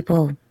touch with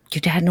people.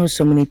 Your dad knows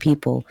so many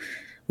people.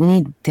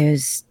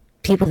 There's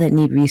people that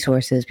need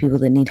resources, people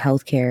that need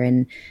healthcare,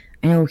 and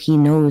I know he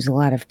knows a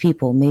lot of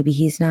people. Maybe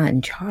he's not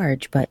in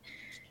charge, but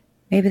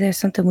maybe there's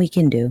something we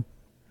can do.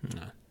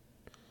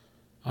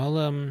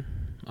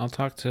 I'll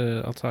talk.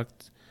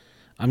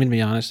 I'm gonna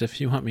be honest.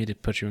 If you want me to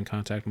put you in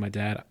contact with my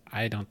dad,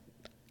 I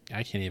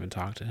can't even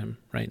talk to him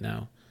right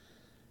now.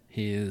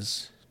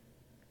 There's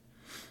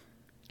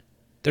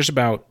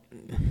about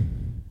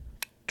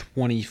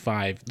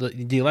 25.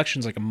 The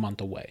election's like a month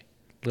away,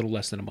 a little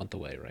less than a month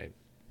away, right?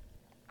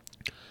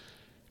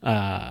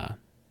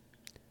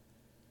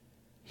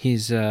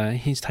 He's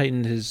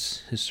tightened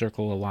his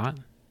circle a lot,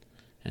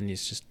 and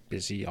he's just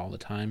busy all the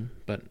time.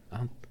 But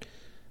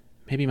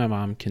maybe my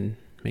mom can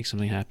make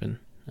something happen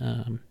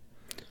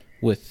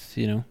with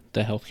the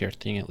healthcare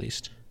thing at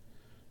least.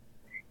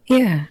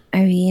 Yeah,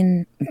 I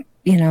mean,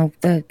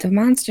 the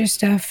monster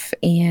stuff,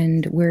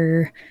 and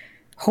we're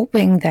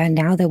hoping that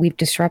now that we've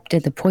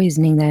disrupted the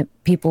poisoning that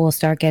people will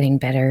start getting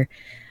better,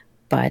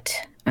 but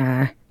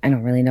I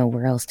don't really know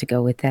where else to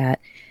go with that.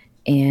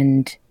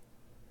 And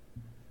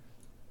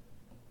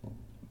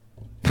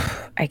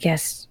I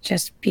guess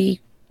just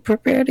be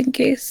prepared in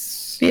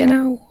case,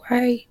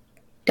 I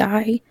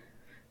die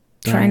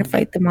trying to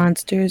fight the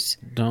monsters.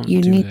 I'm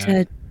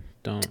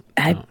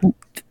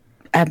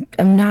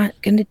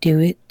not going to do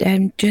it.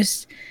 I'm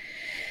just...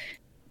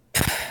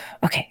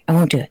 Okay, I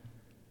won't do it.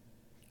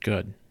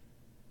 Good.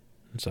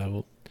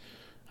 So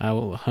I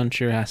will hunt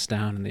your ass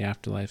down in the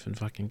afterlife and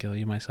fucking kill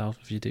you myself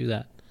if you do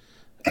that.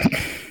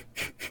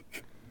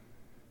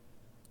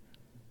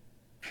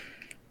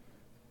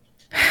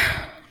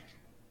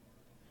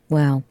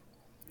 Well,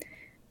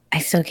 I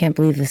still can't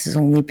believe this has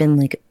only been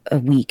like a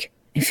week.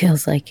 It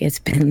feels like it's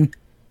been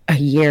a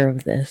year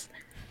of this.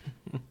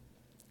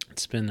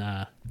 It's been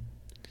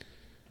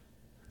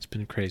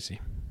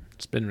crazy.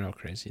 It's been real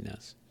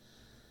craziness.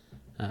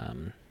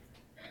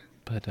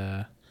 But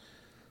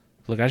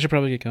look, I should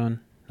probably get going.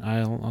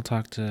 I'll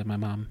talk to my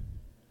mom,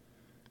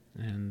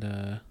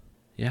 and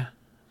yeah,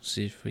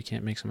 see if we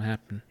can't make something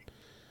happen.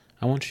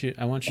 I want you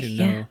to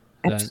know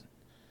that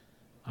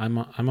I'm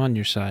on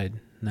your side,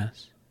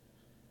 Ness.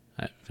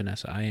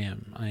 Vanessa, I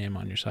am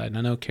on your side, and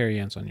I know Carrie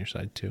Ann's on your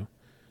side too.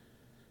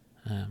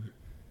 And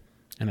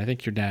I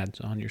think your dad's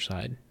on your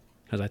side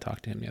because I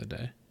talked to him the other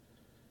day.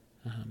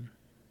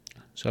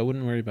 So I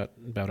wouldn't worry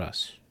about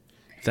us,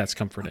 if that's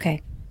comforting.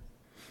 Okay.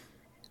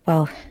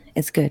 Well,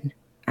 it's good.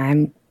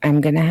 I'm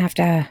gonna have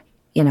to,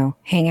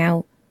 hang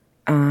out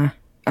on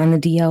the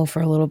DL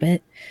for a little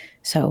bit.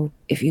 So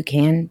if you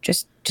can,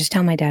 just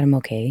tell my dad I'm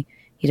okay.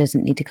 He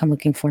doesn't need to come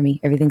looking for me.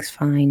 Everything's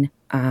fine.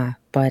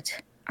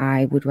 But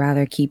I would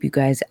rather keep you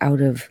guys out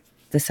of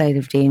the sight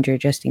of danger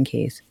just in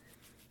case.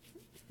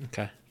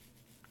 Okay.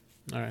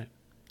 All right.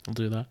 I'll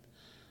do that.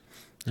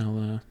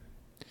 I'll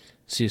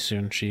see you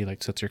soon. She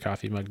like sets her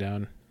coffee mug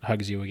down,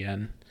 hugs you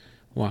again,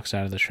 walks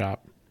out of the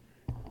shop.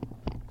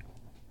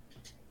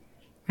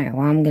 All right,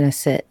 well, I'm going to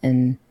sit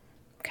and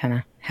kind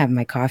of have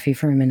my coffee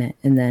for a minute,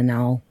 and then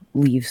I'll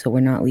leave so we're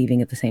not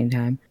leaving at the same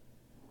time.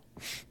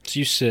 So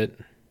you sit,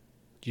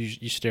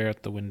 you stare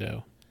at the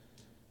window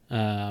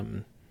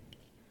for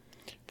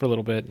a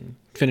little bit,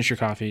 finish your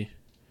coffee.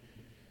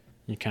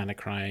 You're kind of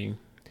crying,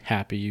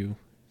 happy you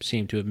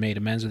seem to have made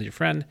amends with your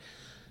friend.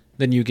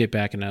 Then you get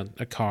back in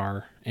a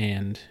car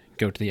and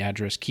go to the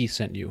address Keith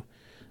sent you.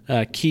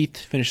 Keith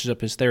finishes up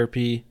his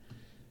therapy.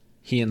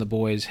 He and the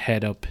boys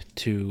head up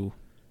to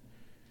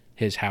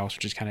his house,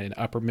 which is kind of an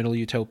upper middle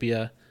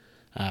utopia.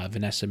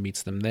 Vanessa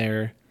meets them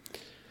there.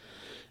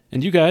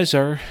 And you guys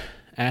are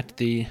at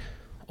the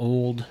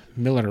old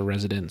Miller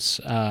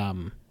residence.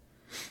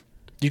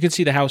 You can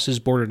see the house is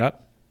boarded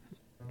up,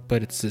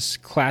 but it's this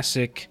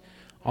classic,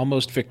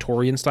 almost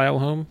Victorian style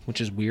home, which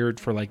is weird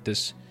for like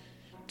this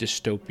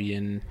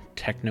dystopian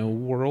techno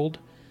world.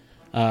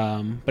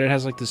 But it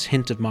has like this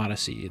hint of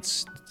modesty.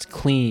 It's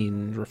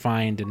clean,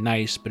 refined, and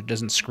nice, but it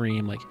doesn't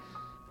scream like,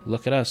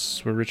 look at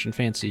us, we're rich and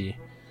fancy.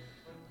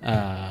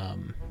 Why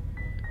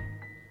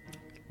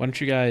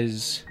don't you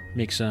guys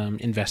make some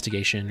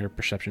investigation or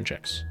perception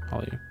checks,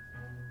 all of you?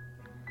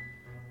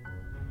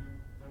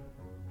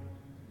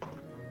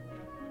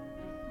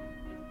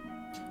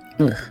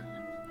 Ugh.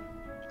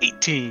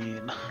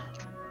 18.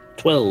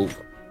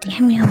 12.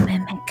 Damn you,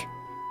 Mimic.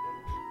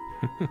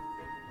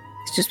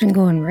 It's just been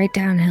going right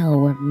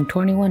downhill. Went from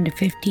 21 to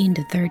 15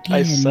 to 13.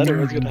 I said it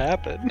and was 9. going to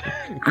happen.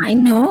 I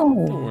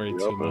know. Don't worry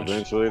too Yep, much.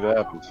 eventually it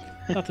happens.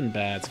 Nothing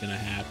bad's gonna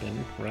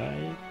happen,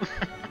 right?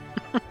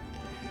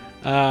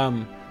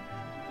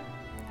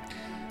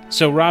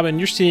 So Robin,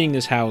 you're seeing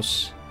this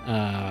house.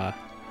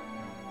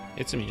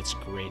 It's a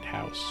great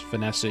house.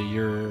 Vanessa,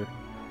 or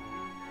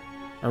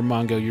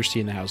Mongo, you're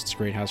seeing the house. It's a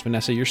great house.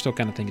 Vanessa, you're still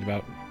kind of thinking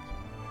about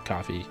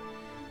coffee.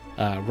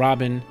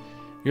 Robin,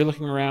 you're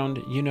looking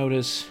around. You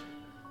notice,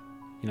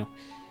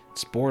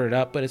 it's boarded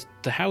up, but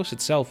the house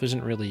itself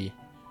isn't really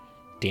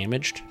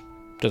damaged.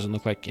 Doesn't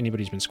look like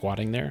anybody's been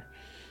squatting there.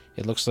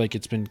 It looks like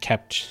it's been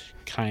kept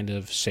kind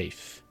of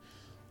safe,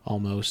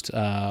 almost.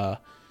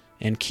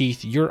 And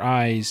Keith, your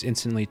eyes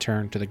instantly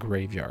turn to the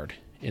graveyard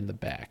in the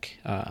back.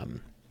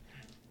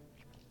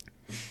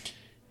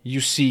 You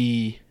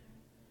see,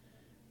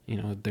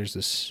 there's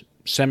this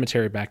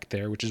cemetery back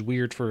there, which is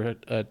weird for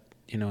a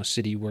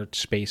city where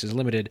space is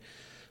limited.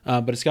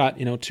 But it's got,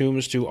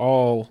 tombs to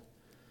all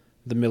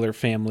the Miller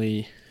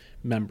family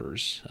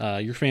members.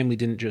 Your family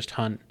didn't just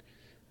hunt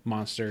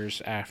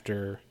monsters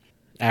after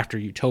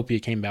Utopia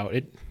came out.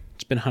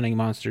 It's been hunting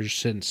monsters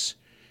since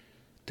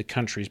the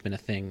country's been a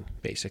thing,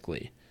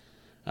 basically.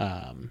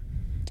 But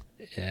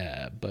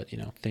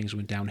things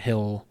went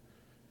downhill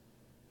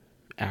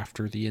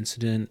after the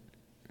incident.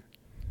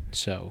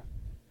 So,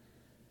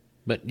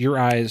 but your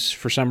eyes,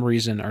 for some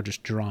reason, are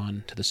just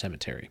drawn to the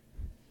cemetery.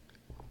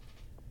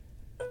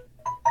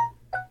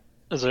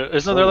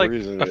 Isn't there like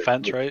a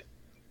fence, right?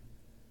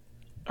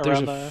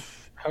 Around the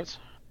house?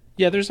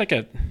 Yeah, there's like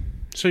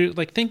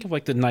think of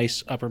like the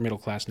nice upper middle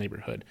class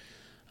neighborhood.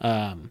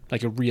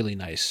 Like a really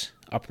nice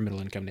upper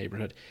middle income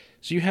neighborhood.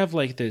 So you have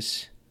like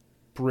this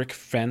brick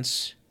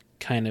fence,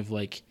 kind of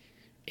like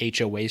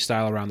HOA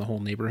style around the whole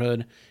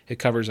neighborhood. It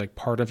covers like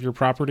part of your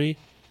property,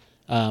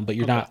 but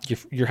you're not.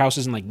 Your house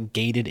isn't like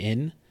gated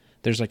in.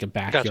 There's like a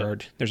backyard.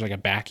 Gotcha. There's like a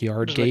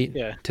backyard gate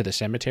to the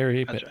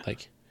cemetery, but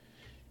like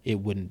it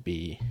wouldn't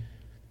be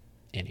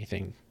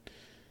anything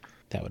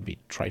that would be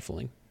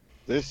trifling.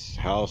 This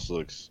house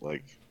looks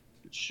like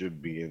it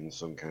should be in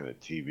some kind of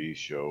TV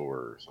show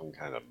or some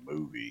kind of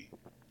movie.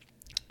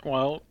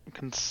 Well,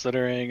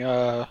 considering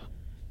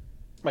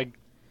my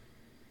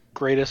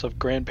greatest of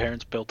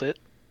grandparents built it,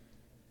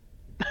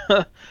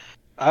 they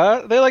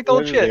liked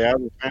old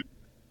shit.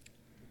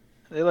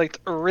 They liked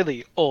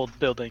really old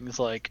buildings,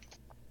 like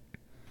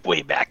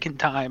way back in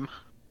time.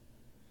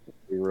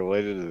 You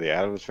related to the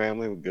Addams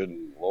family? Good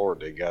lord,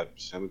 they got a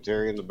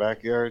cemetery in the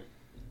backyard.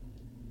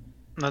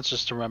 Let's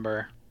just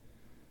remember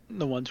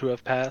the ones who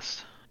have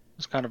passed.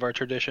 It's kind of our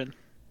tradition.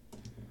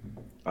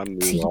 I'm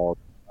new all.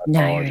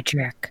 Now you're a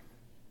jerk.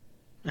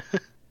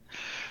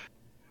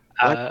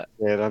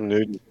 I'm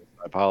new to this.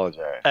 I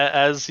apologize.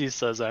 As he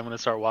says that, I'm going to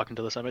start walking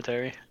to the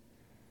cemetery.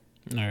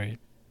 All right.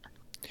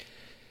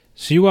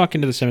 So you walk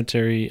into the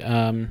cemetery.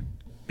 Everybody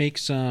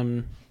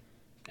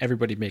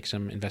make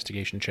some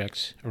investigation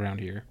checks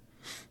around here.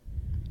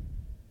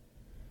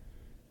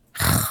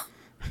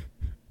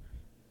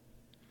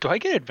 Do I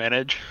get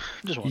advantage?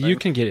 Just wondering. You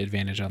can get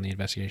advantage on the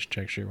investigation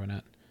check, sure, why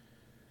not?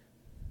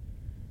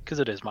 Because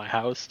it is my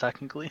house,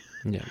 technically.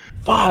 Yeah.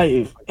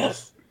 5.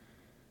 Yes.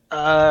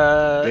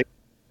 You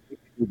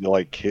need to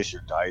like kiss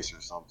your dice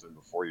or something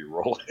before you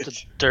roll it.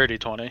 It's a dirty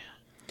 20.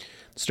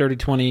 Sturdy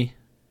 20.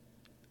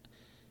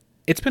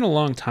 It's been a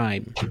long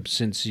time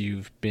since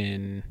you've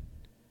been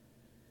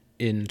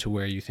into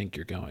where you think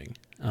you're going.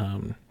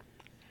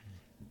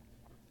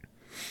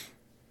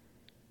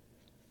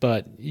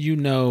 but you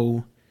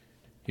know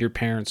your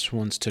parents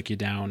once took you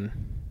down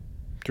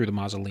through the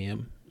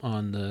mausoleum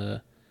on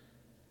the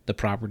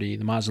property,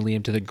 the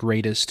mausoleum to the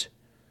greatest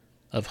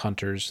of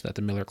hunters that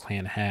the Miller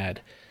clan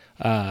had.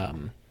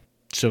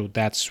 So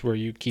that's where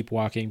you keep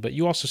walking. But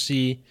you also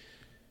see,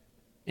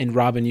 and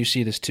Robin, you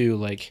see this too,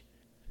 like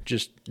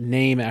just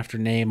name after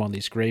name on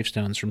these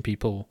gravestones from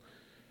people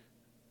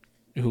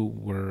who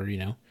were,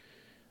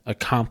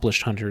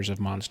 accomplished hunters of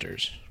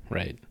monsters,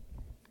 right?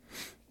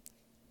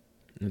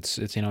 It's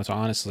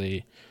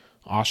honestly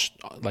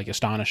like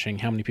astonishing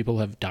how many people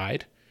have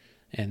died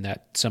and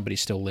that somebody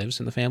still lives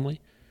in the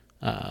family.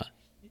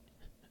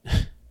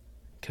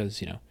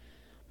 Because,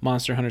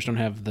 monster hunters don't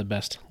have the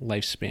best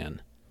lifespan.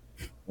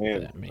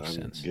 Man, That makes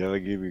sense. Gotta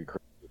give you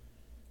credit.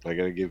 I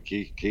gotta give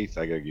Keith.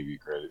 I gotta give you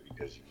credit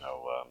because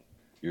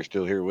you're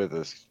still here with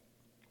us.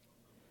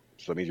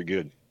 So that means you're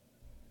good.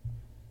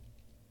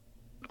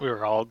 We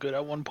were all good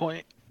at one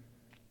point.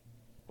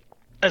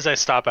 As I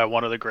stop at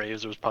one of the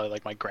graves, it was probably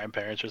like my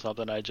grandparents or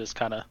something. I just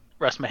kind of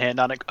rest my hand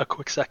on it a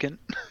quick second.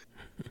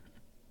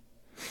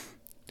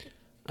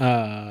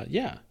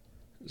 Yeah.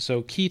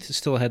 So Keith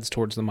still heads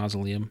towards the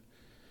mausoleum,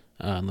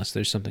 unless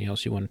there's something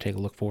else you want to take a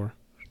look for.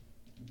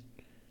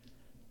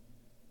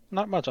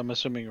 Not much. I'm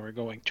assuming we're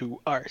going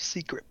to our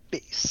secret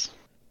base.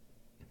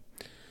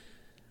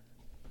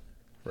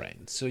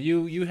 Right. So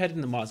you head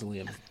in the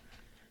mausoleum.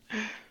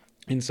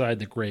 Inside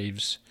the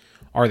graves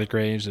are the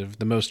graves of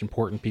the most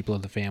important people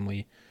of the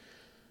family.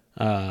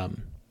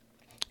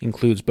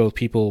 Includes both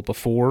people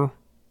before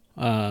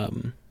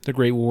the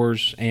Great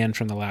Wars and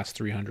from the last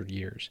 300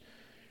 years.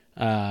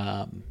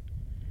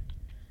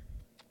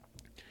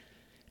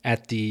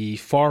 At the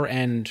far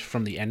end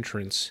from the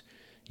entrance,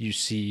 you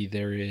see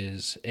there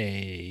is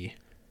a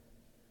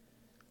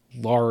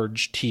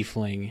large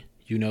tiefling.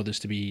 You know this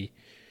to be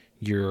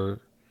your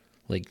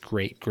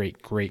great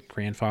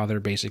grandfather,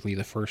 basically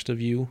the first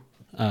of you.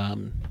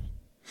 And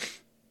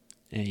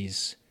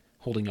he's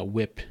holding a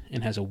whip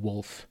and has a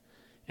wolf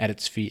at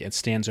its feet. It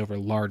stands over a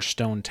large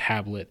stone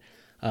tablet,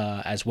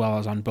 as well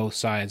as on both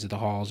sides of the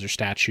halls are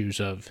statues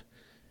of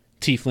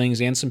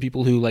tieflings and some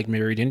people who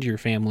married into your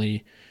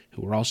family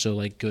who were also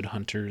good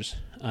hunters.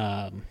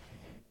 Yeah.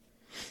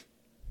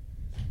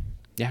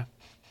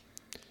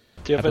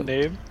 Do you have a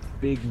name?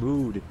 Big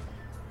mood.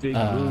 Big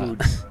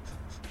mood.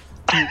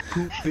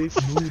 Poop, big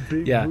mood,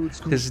 big Yeah, mood.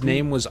 Scoop, his scoop.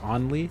 name was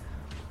Onley.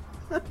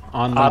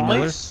 Onley Onley?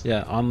 Miller?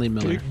 Yeah, Onley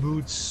Miller. Big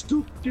mood,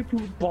 stupid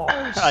poop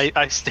balls.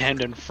 I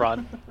stand in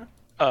front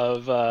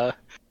of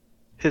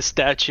his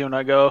statue and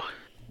I go,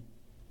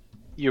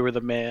 "You were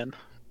the man."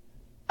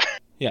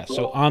 Yeah,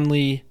 so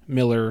Onley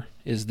Miller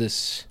is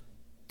this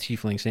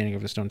tiefling standing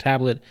over the stone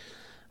tablet.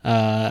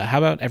 How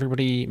about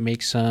everybody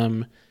make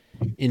some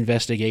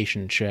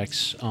investigation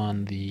checks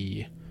on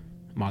the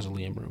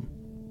mausoleum room?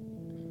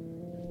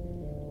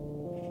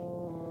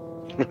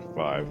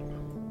 5.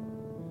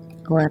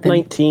 11.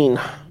 19.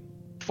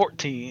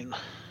 14.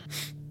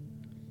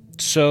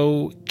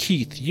 So,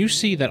 Keith, you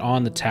see that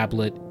on the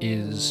tablet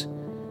is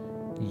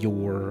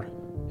your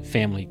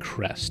family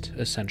crest,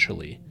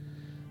 essentially.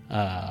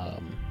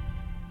 And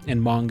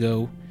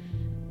Mongo,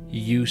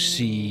 you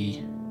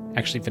see...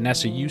 Actually,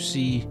 Vanessa, you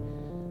see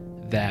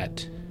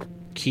that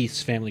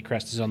Keith's family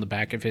crest is on the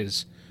back of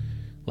his,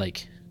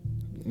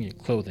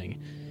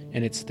 clothing.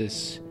 And it's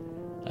this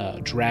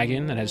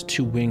dragon that has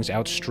 2 wings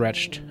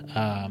outstretched,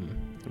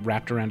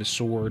 wrapped around his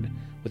sword,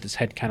 with his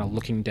head kind of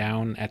looking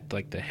down at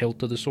the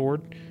hilt of the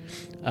sword.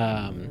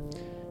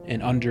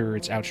 And under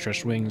its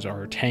outstretched wings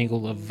are a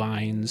tangle of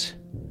vines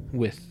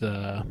with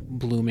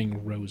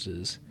blooming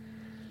roses.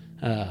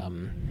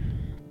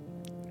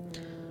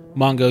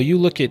 Mongo, you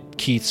look at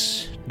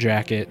Keith's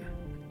jacket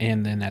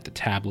and then at the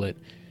tablet.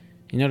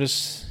 You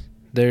notice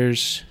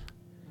there's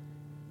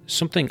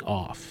something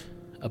off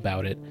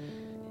about it.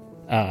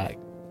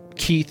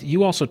 Keith,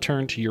 you also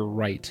turn to your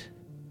right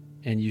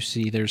and you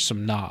see there's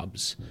some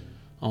knobs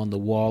on the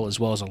wall as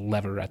well as a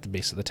lever at the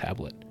base of the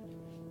tablet.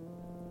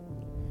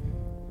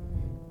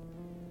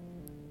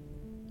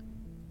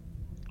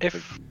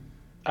 If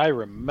I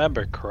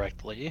remember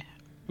correctly,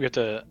 we have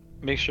to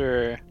make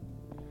sure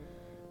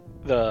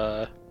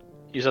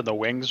you said the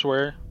wings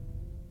were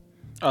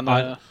on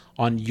the...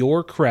 On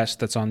your crest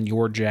that's on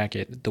your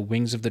jacket, the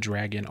wings of the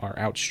dragon are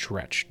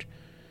outstretched.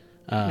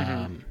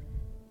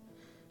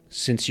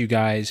 Since you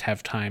guys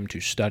have time to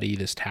study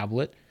this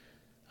tablet,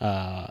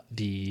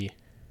 the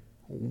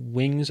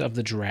wings of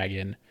the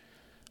dragon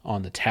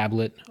on the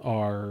tablet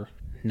are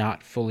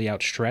not fully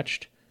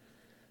outstretched.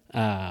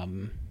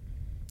 The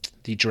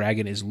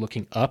dragon is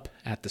looking up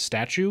at the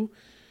statue,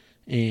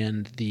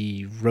 and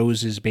the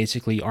roses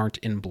basically aren't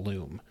in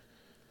bloom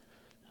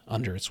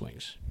under its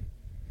wings.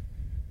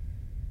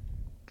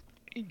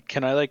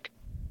 Can I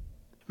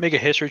make a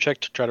history check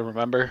to try to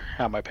remember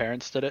how my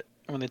parents did it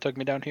when they took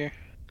me down here?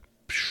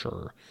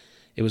 Sure.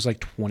 It was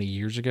 20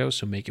 years ago,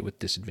 so make it with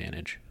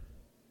disadvantage.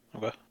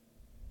 Okay.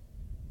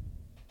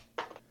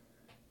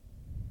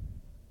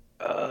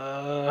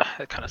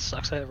 That kind of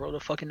sucks. I rolled a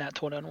fucking nat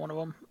 20 on one of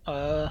them.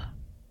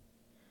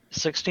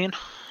 16.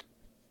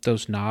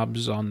 those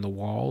knobs on the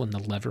wall and the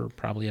lever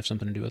probably have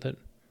something to do with it.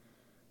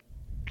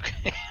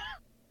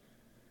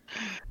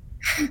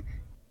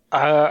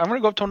 I'm gonna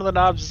go up to one of the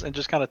knobs and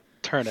just kind of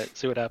turn it,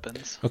 see what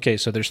happens. Okay,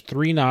 so there's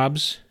 3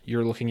 knobs.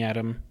 You're looking at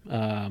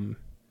them.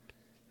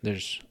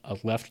 There's a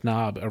left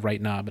knob, a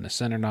right knob, and a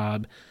center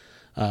knob.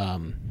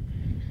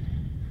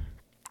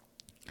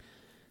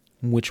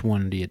 Which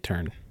one do you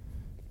turn?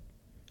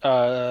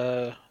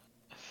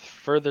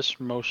 Furthest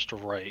most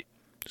right.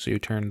 So you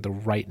turn the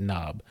right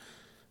knob.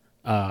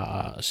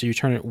 So you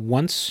turn it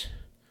once,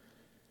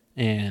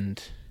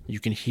 and you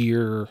can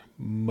hear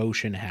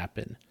motion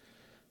happen.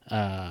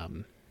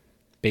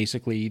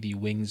 Basically, the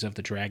wings of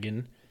the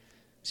dragon,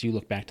 so you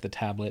look back to the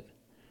tablet,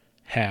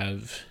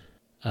 have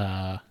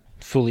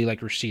fully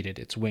receded.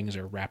 Its wings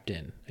are wrapped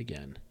in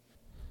again.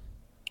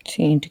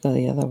 So you need to go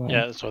the other way.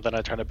 Yeah, so then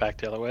I turn it back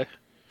the other way.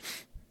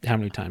 How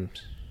many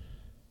times?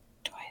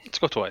 Twice. Let's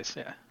go twice,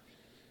 yeah.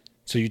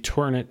 So you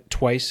turn it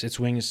twice. Its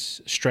wings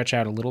stretch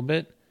out a little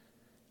bit.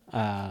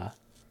 Kind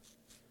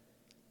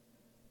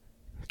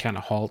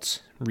of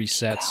halts,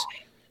 resets,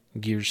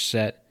 gears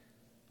set.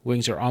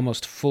 Wings are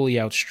almost fully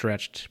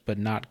outstretched, but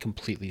not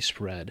completely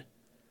spread.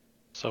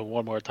 So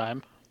one more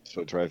time.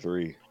 So try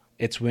 3.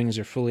 Its wings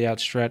are fully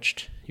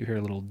outstretched. You hear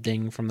a little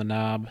ding from the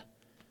knob.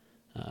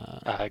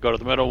 I go to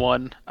the middle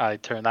one. I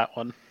turn that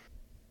one.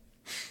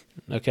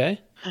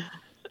 Okay.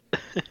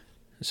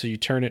 So you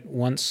turn it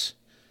once,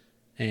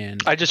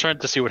 and I just turn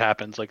it to see what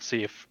happens,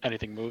 see if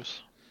anything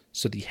moves.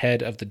 so the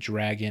head of the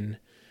dragon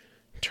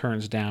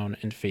turns down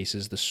and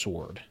faces the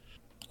sword.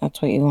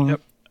 That's what you want.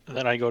 Yep. And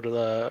then I go to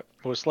the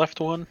most left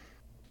one,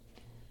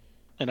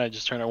 and I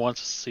just turn it once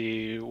to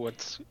see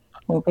what's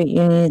Well, but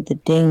you need the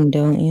ding,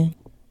 don't you?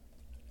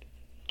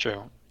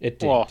 true. It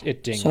dinged. Well,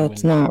 It dinged. So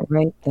it's not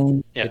right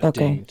then. Yeah. It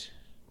Okay. dinged.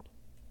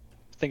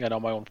 I think I know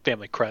my own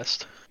family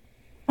crest.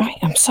 Alright,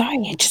 I'm sorry.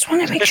 I just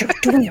want to make sure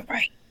we're doing it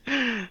right.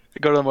 I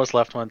go to the most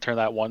left one, turn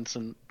that once,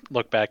 and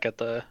look back at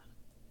the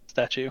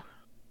statue.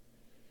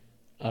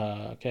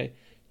 Okay.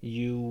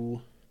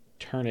 You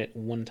turn it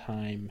one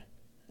time.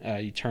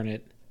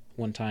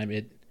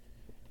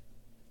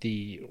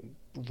 The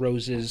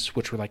roses,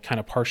 which were kind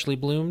of partially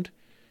bloomed,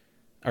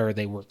 or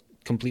they were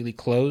completely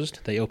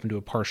closed, they open to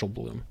a partial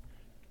bloom.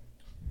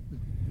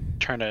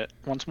 Turn it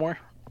once more.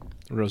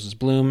 Roses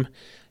bloom.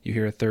 You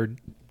hear a third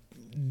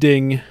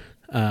ding.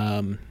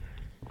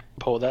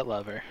 Pull that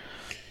lever.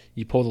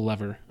 You pull the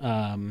lever.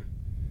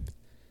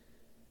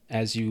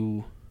 As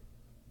you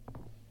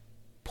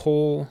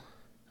pull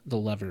the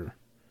lever,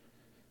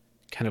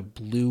 kind of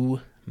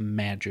blue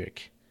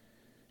magic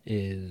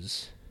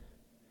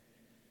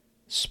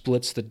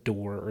splits the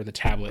door or the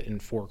tablet in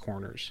 4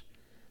 corners.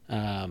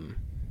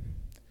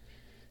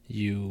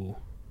 You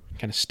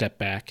kind of step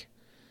back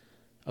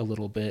a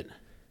little bit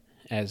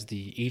as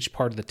each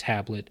part of the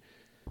tablet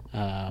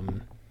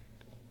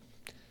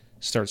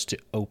starts to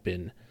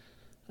open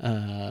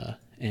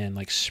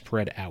and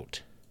spread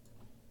out.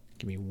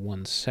 Give me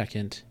 1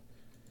 second.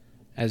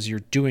 As you're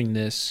doing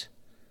this,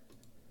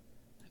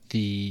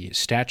 the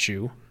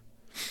statue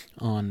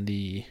on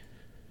the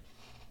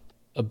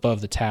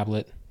above the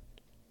tablet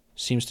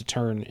seems to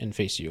turn and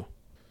face you.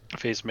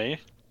 Face me.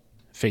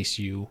 Face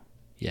you,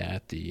 yeah,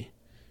 at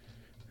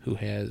who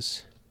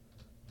has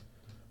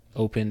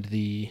opened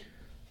the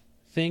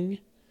thing.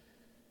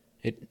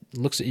 It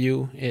looks at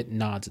you, it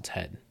nods its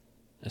head,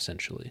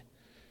 essentially.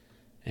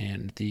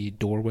 And the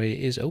doorway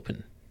is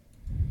open.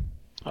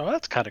 Oh,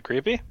 that's kind of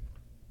creepy.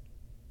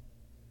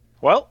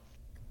 Well,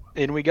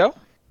 in we go.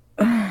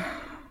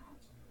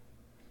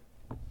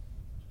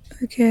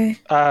 Okay.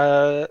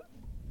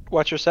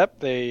 Watch your step.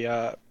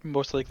 They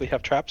most likely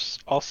have traps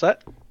all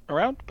set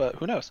around, but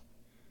who knows?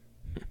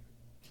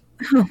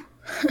 Oh.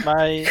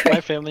 My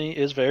family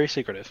is very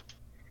secretive.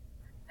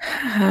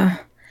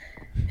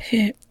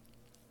 Shit.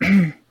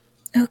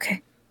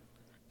 Okay.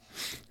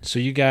 So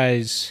you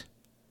guys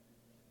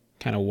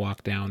kind of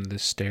walk down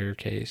this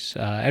staircase.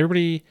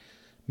 Everybody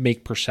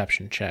make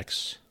perception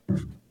checks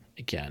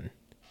again.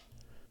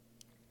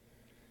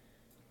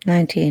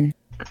 19.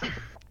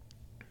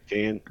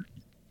 Can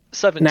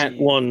 17. Nat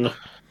 1.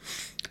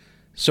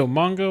 So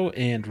Mongo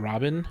and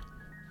Robin,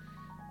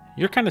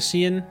 you're kind of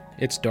seeing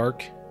it's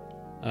dark,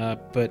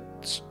 but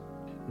it's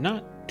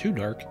not too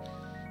dark.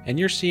 And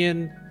you're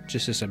seeing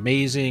just this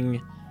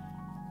amazing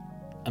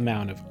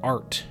amount of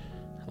art,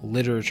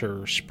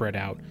 literature spread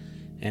out.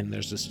 And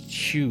there's this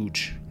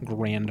huge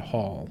grand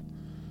hall.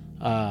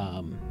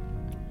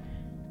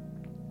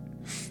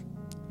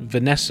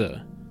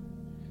 Vanessa,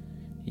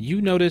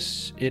 you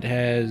notice it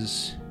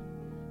has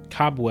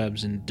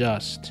cobwebs and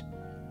dust,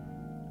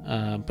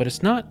 but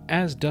it's not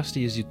as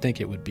dusty as you'd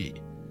think it would be,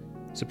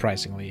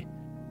 surprisingly.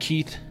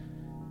 Keith,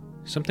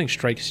 something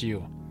strikes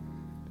you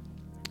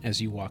as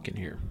you walk in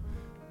here.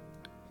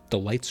 The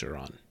lights are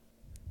on.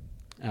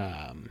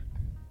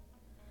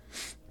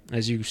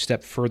 As you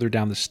step further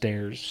down the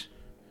stairs,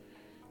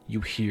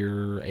 you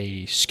hear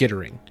a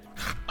skittering.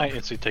 I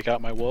instantly take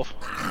out my wolf.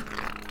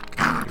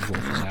 Your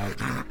wolf is out.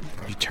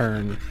 You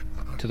turn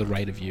to the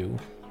right of you.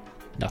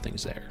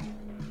 Nothing's there.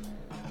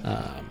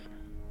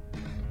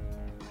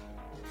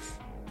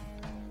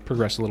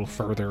 Progress a little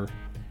further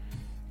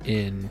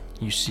in,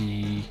 you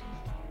see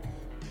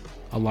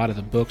a lot of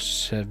the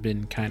books have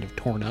been kind of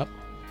torn up.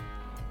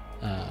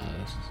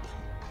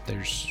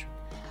 There's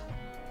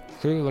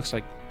clearly looks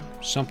like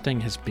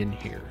something has been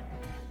here.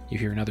 You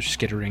hear another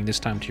skittering, this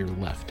time to your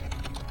left.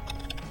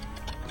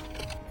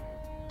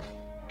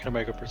 Can I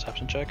make a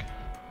perception check?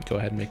 Go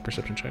ahead and make a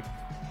perception check.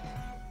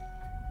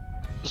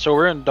 So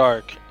we're in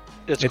dark.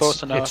 It's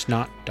close enough. It's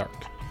not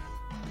dark.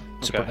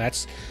 So Okay.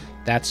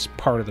 that's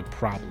part of the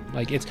problem.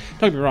 Like, it's,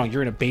 don't get me wrong,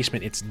 you're in a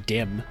basement, it's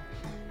dim,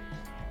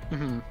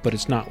 but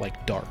it's not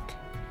like dark.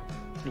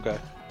 Okay.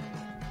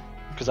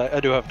 Because I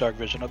do have dark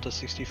vision up to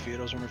 60 feet.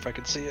 I was wondering if I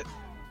could see it.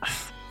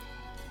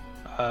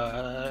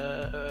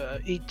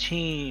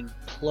 18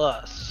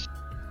 plus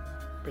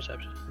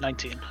perception.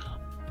 19.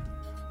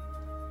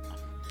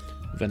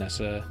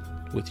 Vanessa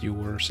with you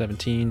were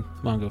 17,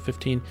 Mongo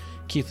 15,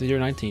 Keith with your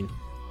 19.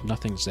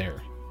 Nothing's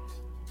there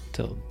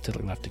till to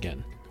the left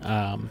again.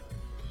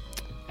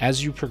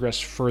 As you progress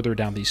further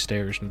down these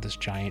stairs into this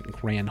giant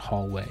grand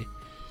hallway,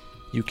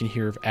 you can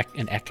hear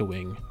an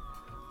echoing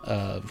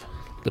of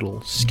little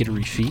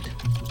skittery feet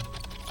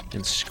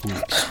and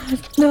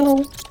squeaks.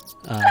 No.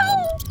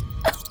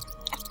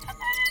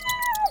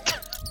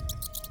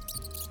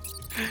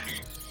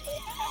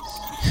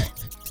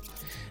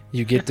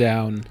 You get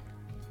down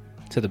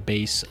to the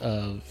base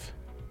of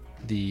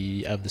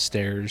the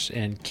stairs,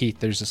 and Keith,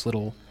 there's this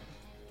little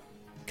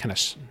kind of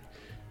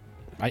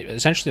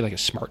essentially like a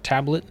smart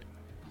tablet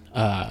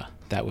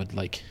that would,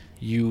 like,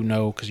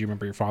 because you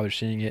remember your father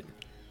seeing it,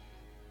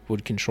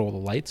 would control the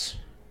lights,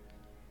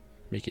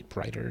 make it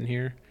brighter in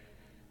here.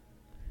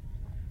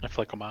 I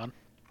flick them on.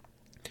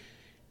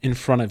 In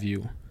front of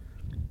you,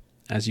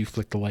 as you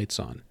flick the lights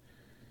on,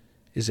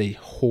 is a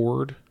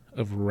horde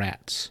of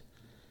rats.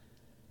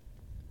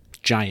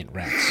 Giant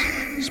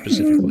rats,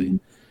 specifically.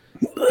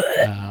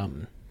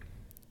 There's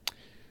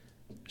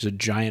a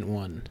giant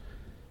one.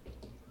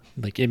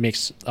 Like, it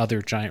makes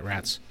other giant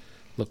rats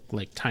look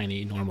like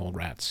tiny, normal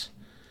rats.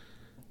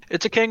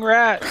 It's a king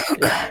rat.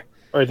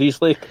 Are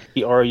these like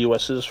the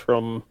RUSs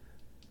from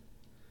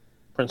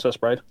Princess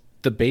Bride?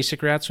 The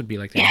basic rats would be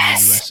like the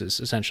RUSs,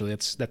 essentially.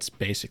 That's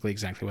basically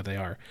exactly what they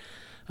are.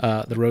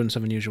 The rodents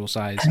of unusual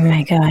size. Oh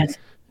my god.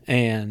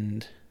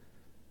 And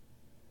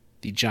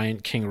the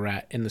giant king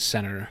rat in the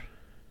center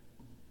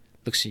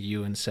looks at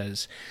you and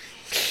says,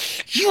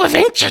 "You have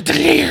entered the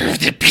lair of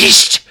the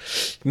beast.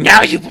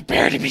 Now you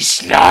prepare to be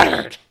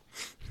slaughtered."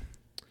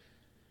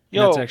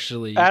 Yo, that's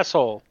actually...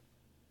 asshole.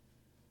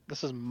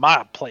 This is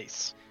my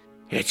place.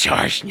 It's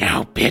ours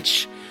now,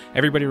 bitch.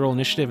 Everybody roll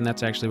initiative, and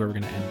that's actually where we're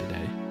going to end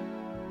today.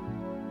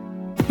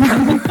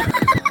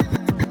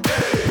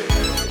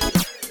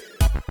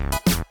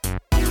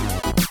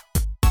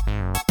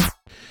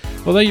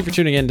 Well, thank you for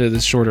tuning in to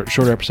this shorter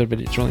episode, but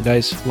it's Rolling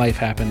Dice. Life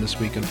happened this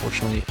week,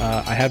 unfortunately.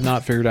 We have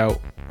not figured out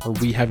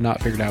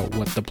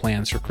what the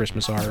plans for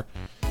Christmas are.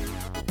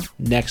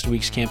 Next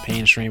week's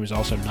campaign stream is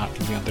also not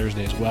going to be on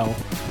Thursday as well.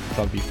 It'll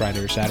probably be Friday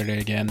or Saturday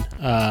again.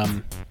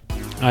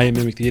 I am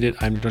Mimic the Idiot.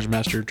 I'm the Dungeon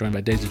Master, joined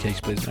by Daisy Cakes,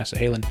 who plays Vanessa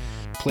Halen,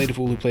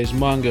 Playful, who plays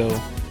Mongo,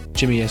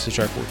 Jimmy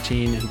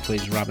SHR14, who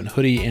plays Robin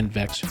Hoodie, and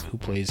Vex, who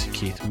plays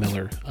Keith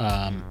Miller.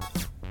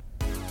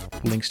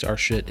 Links to our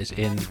shit is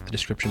in the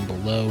description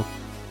below.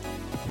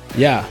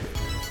 Yeah,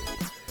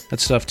 that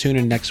stuff. Tune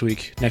in next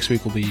week. Next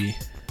week will be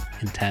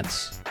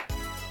intense.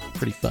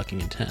 Pretty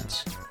fucking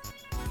intense.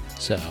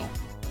 So,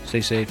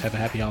 stay safe, have a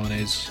happy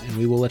holidays, and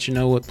we will let you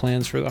know what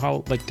plans for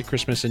the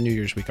Christmas and New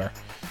Year's week are.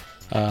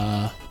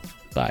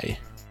 Bye.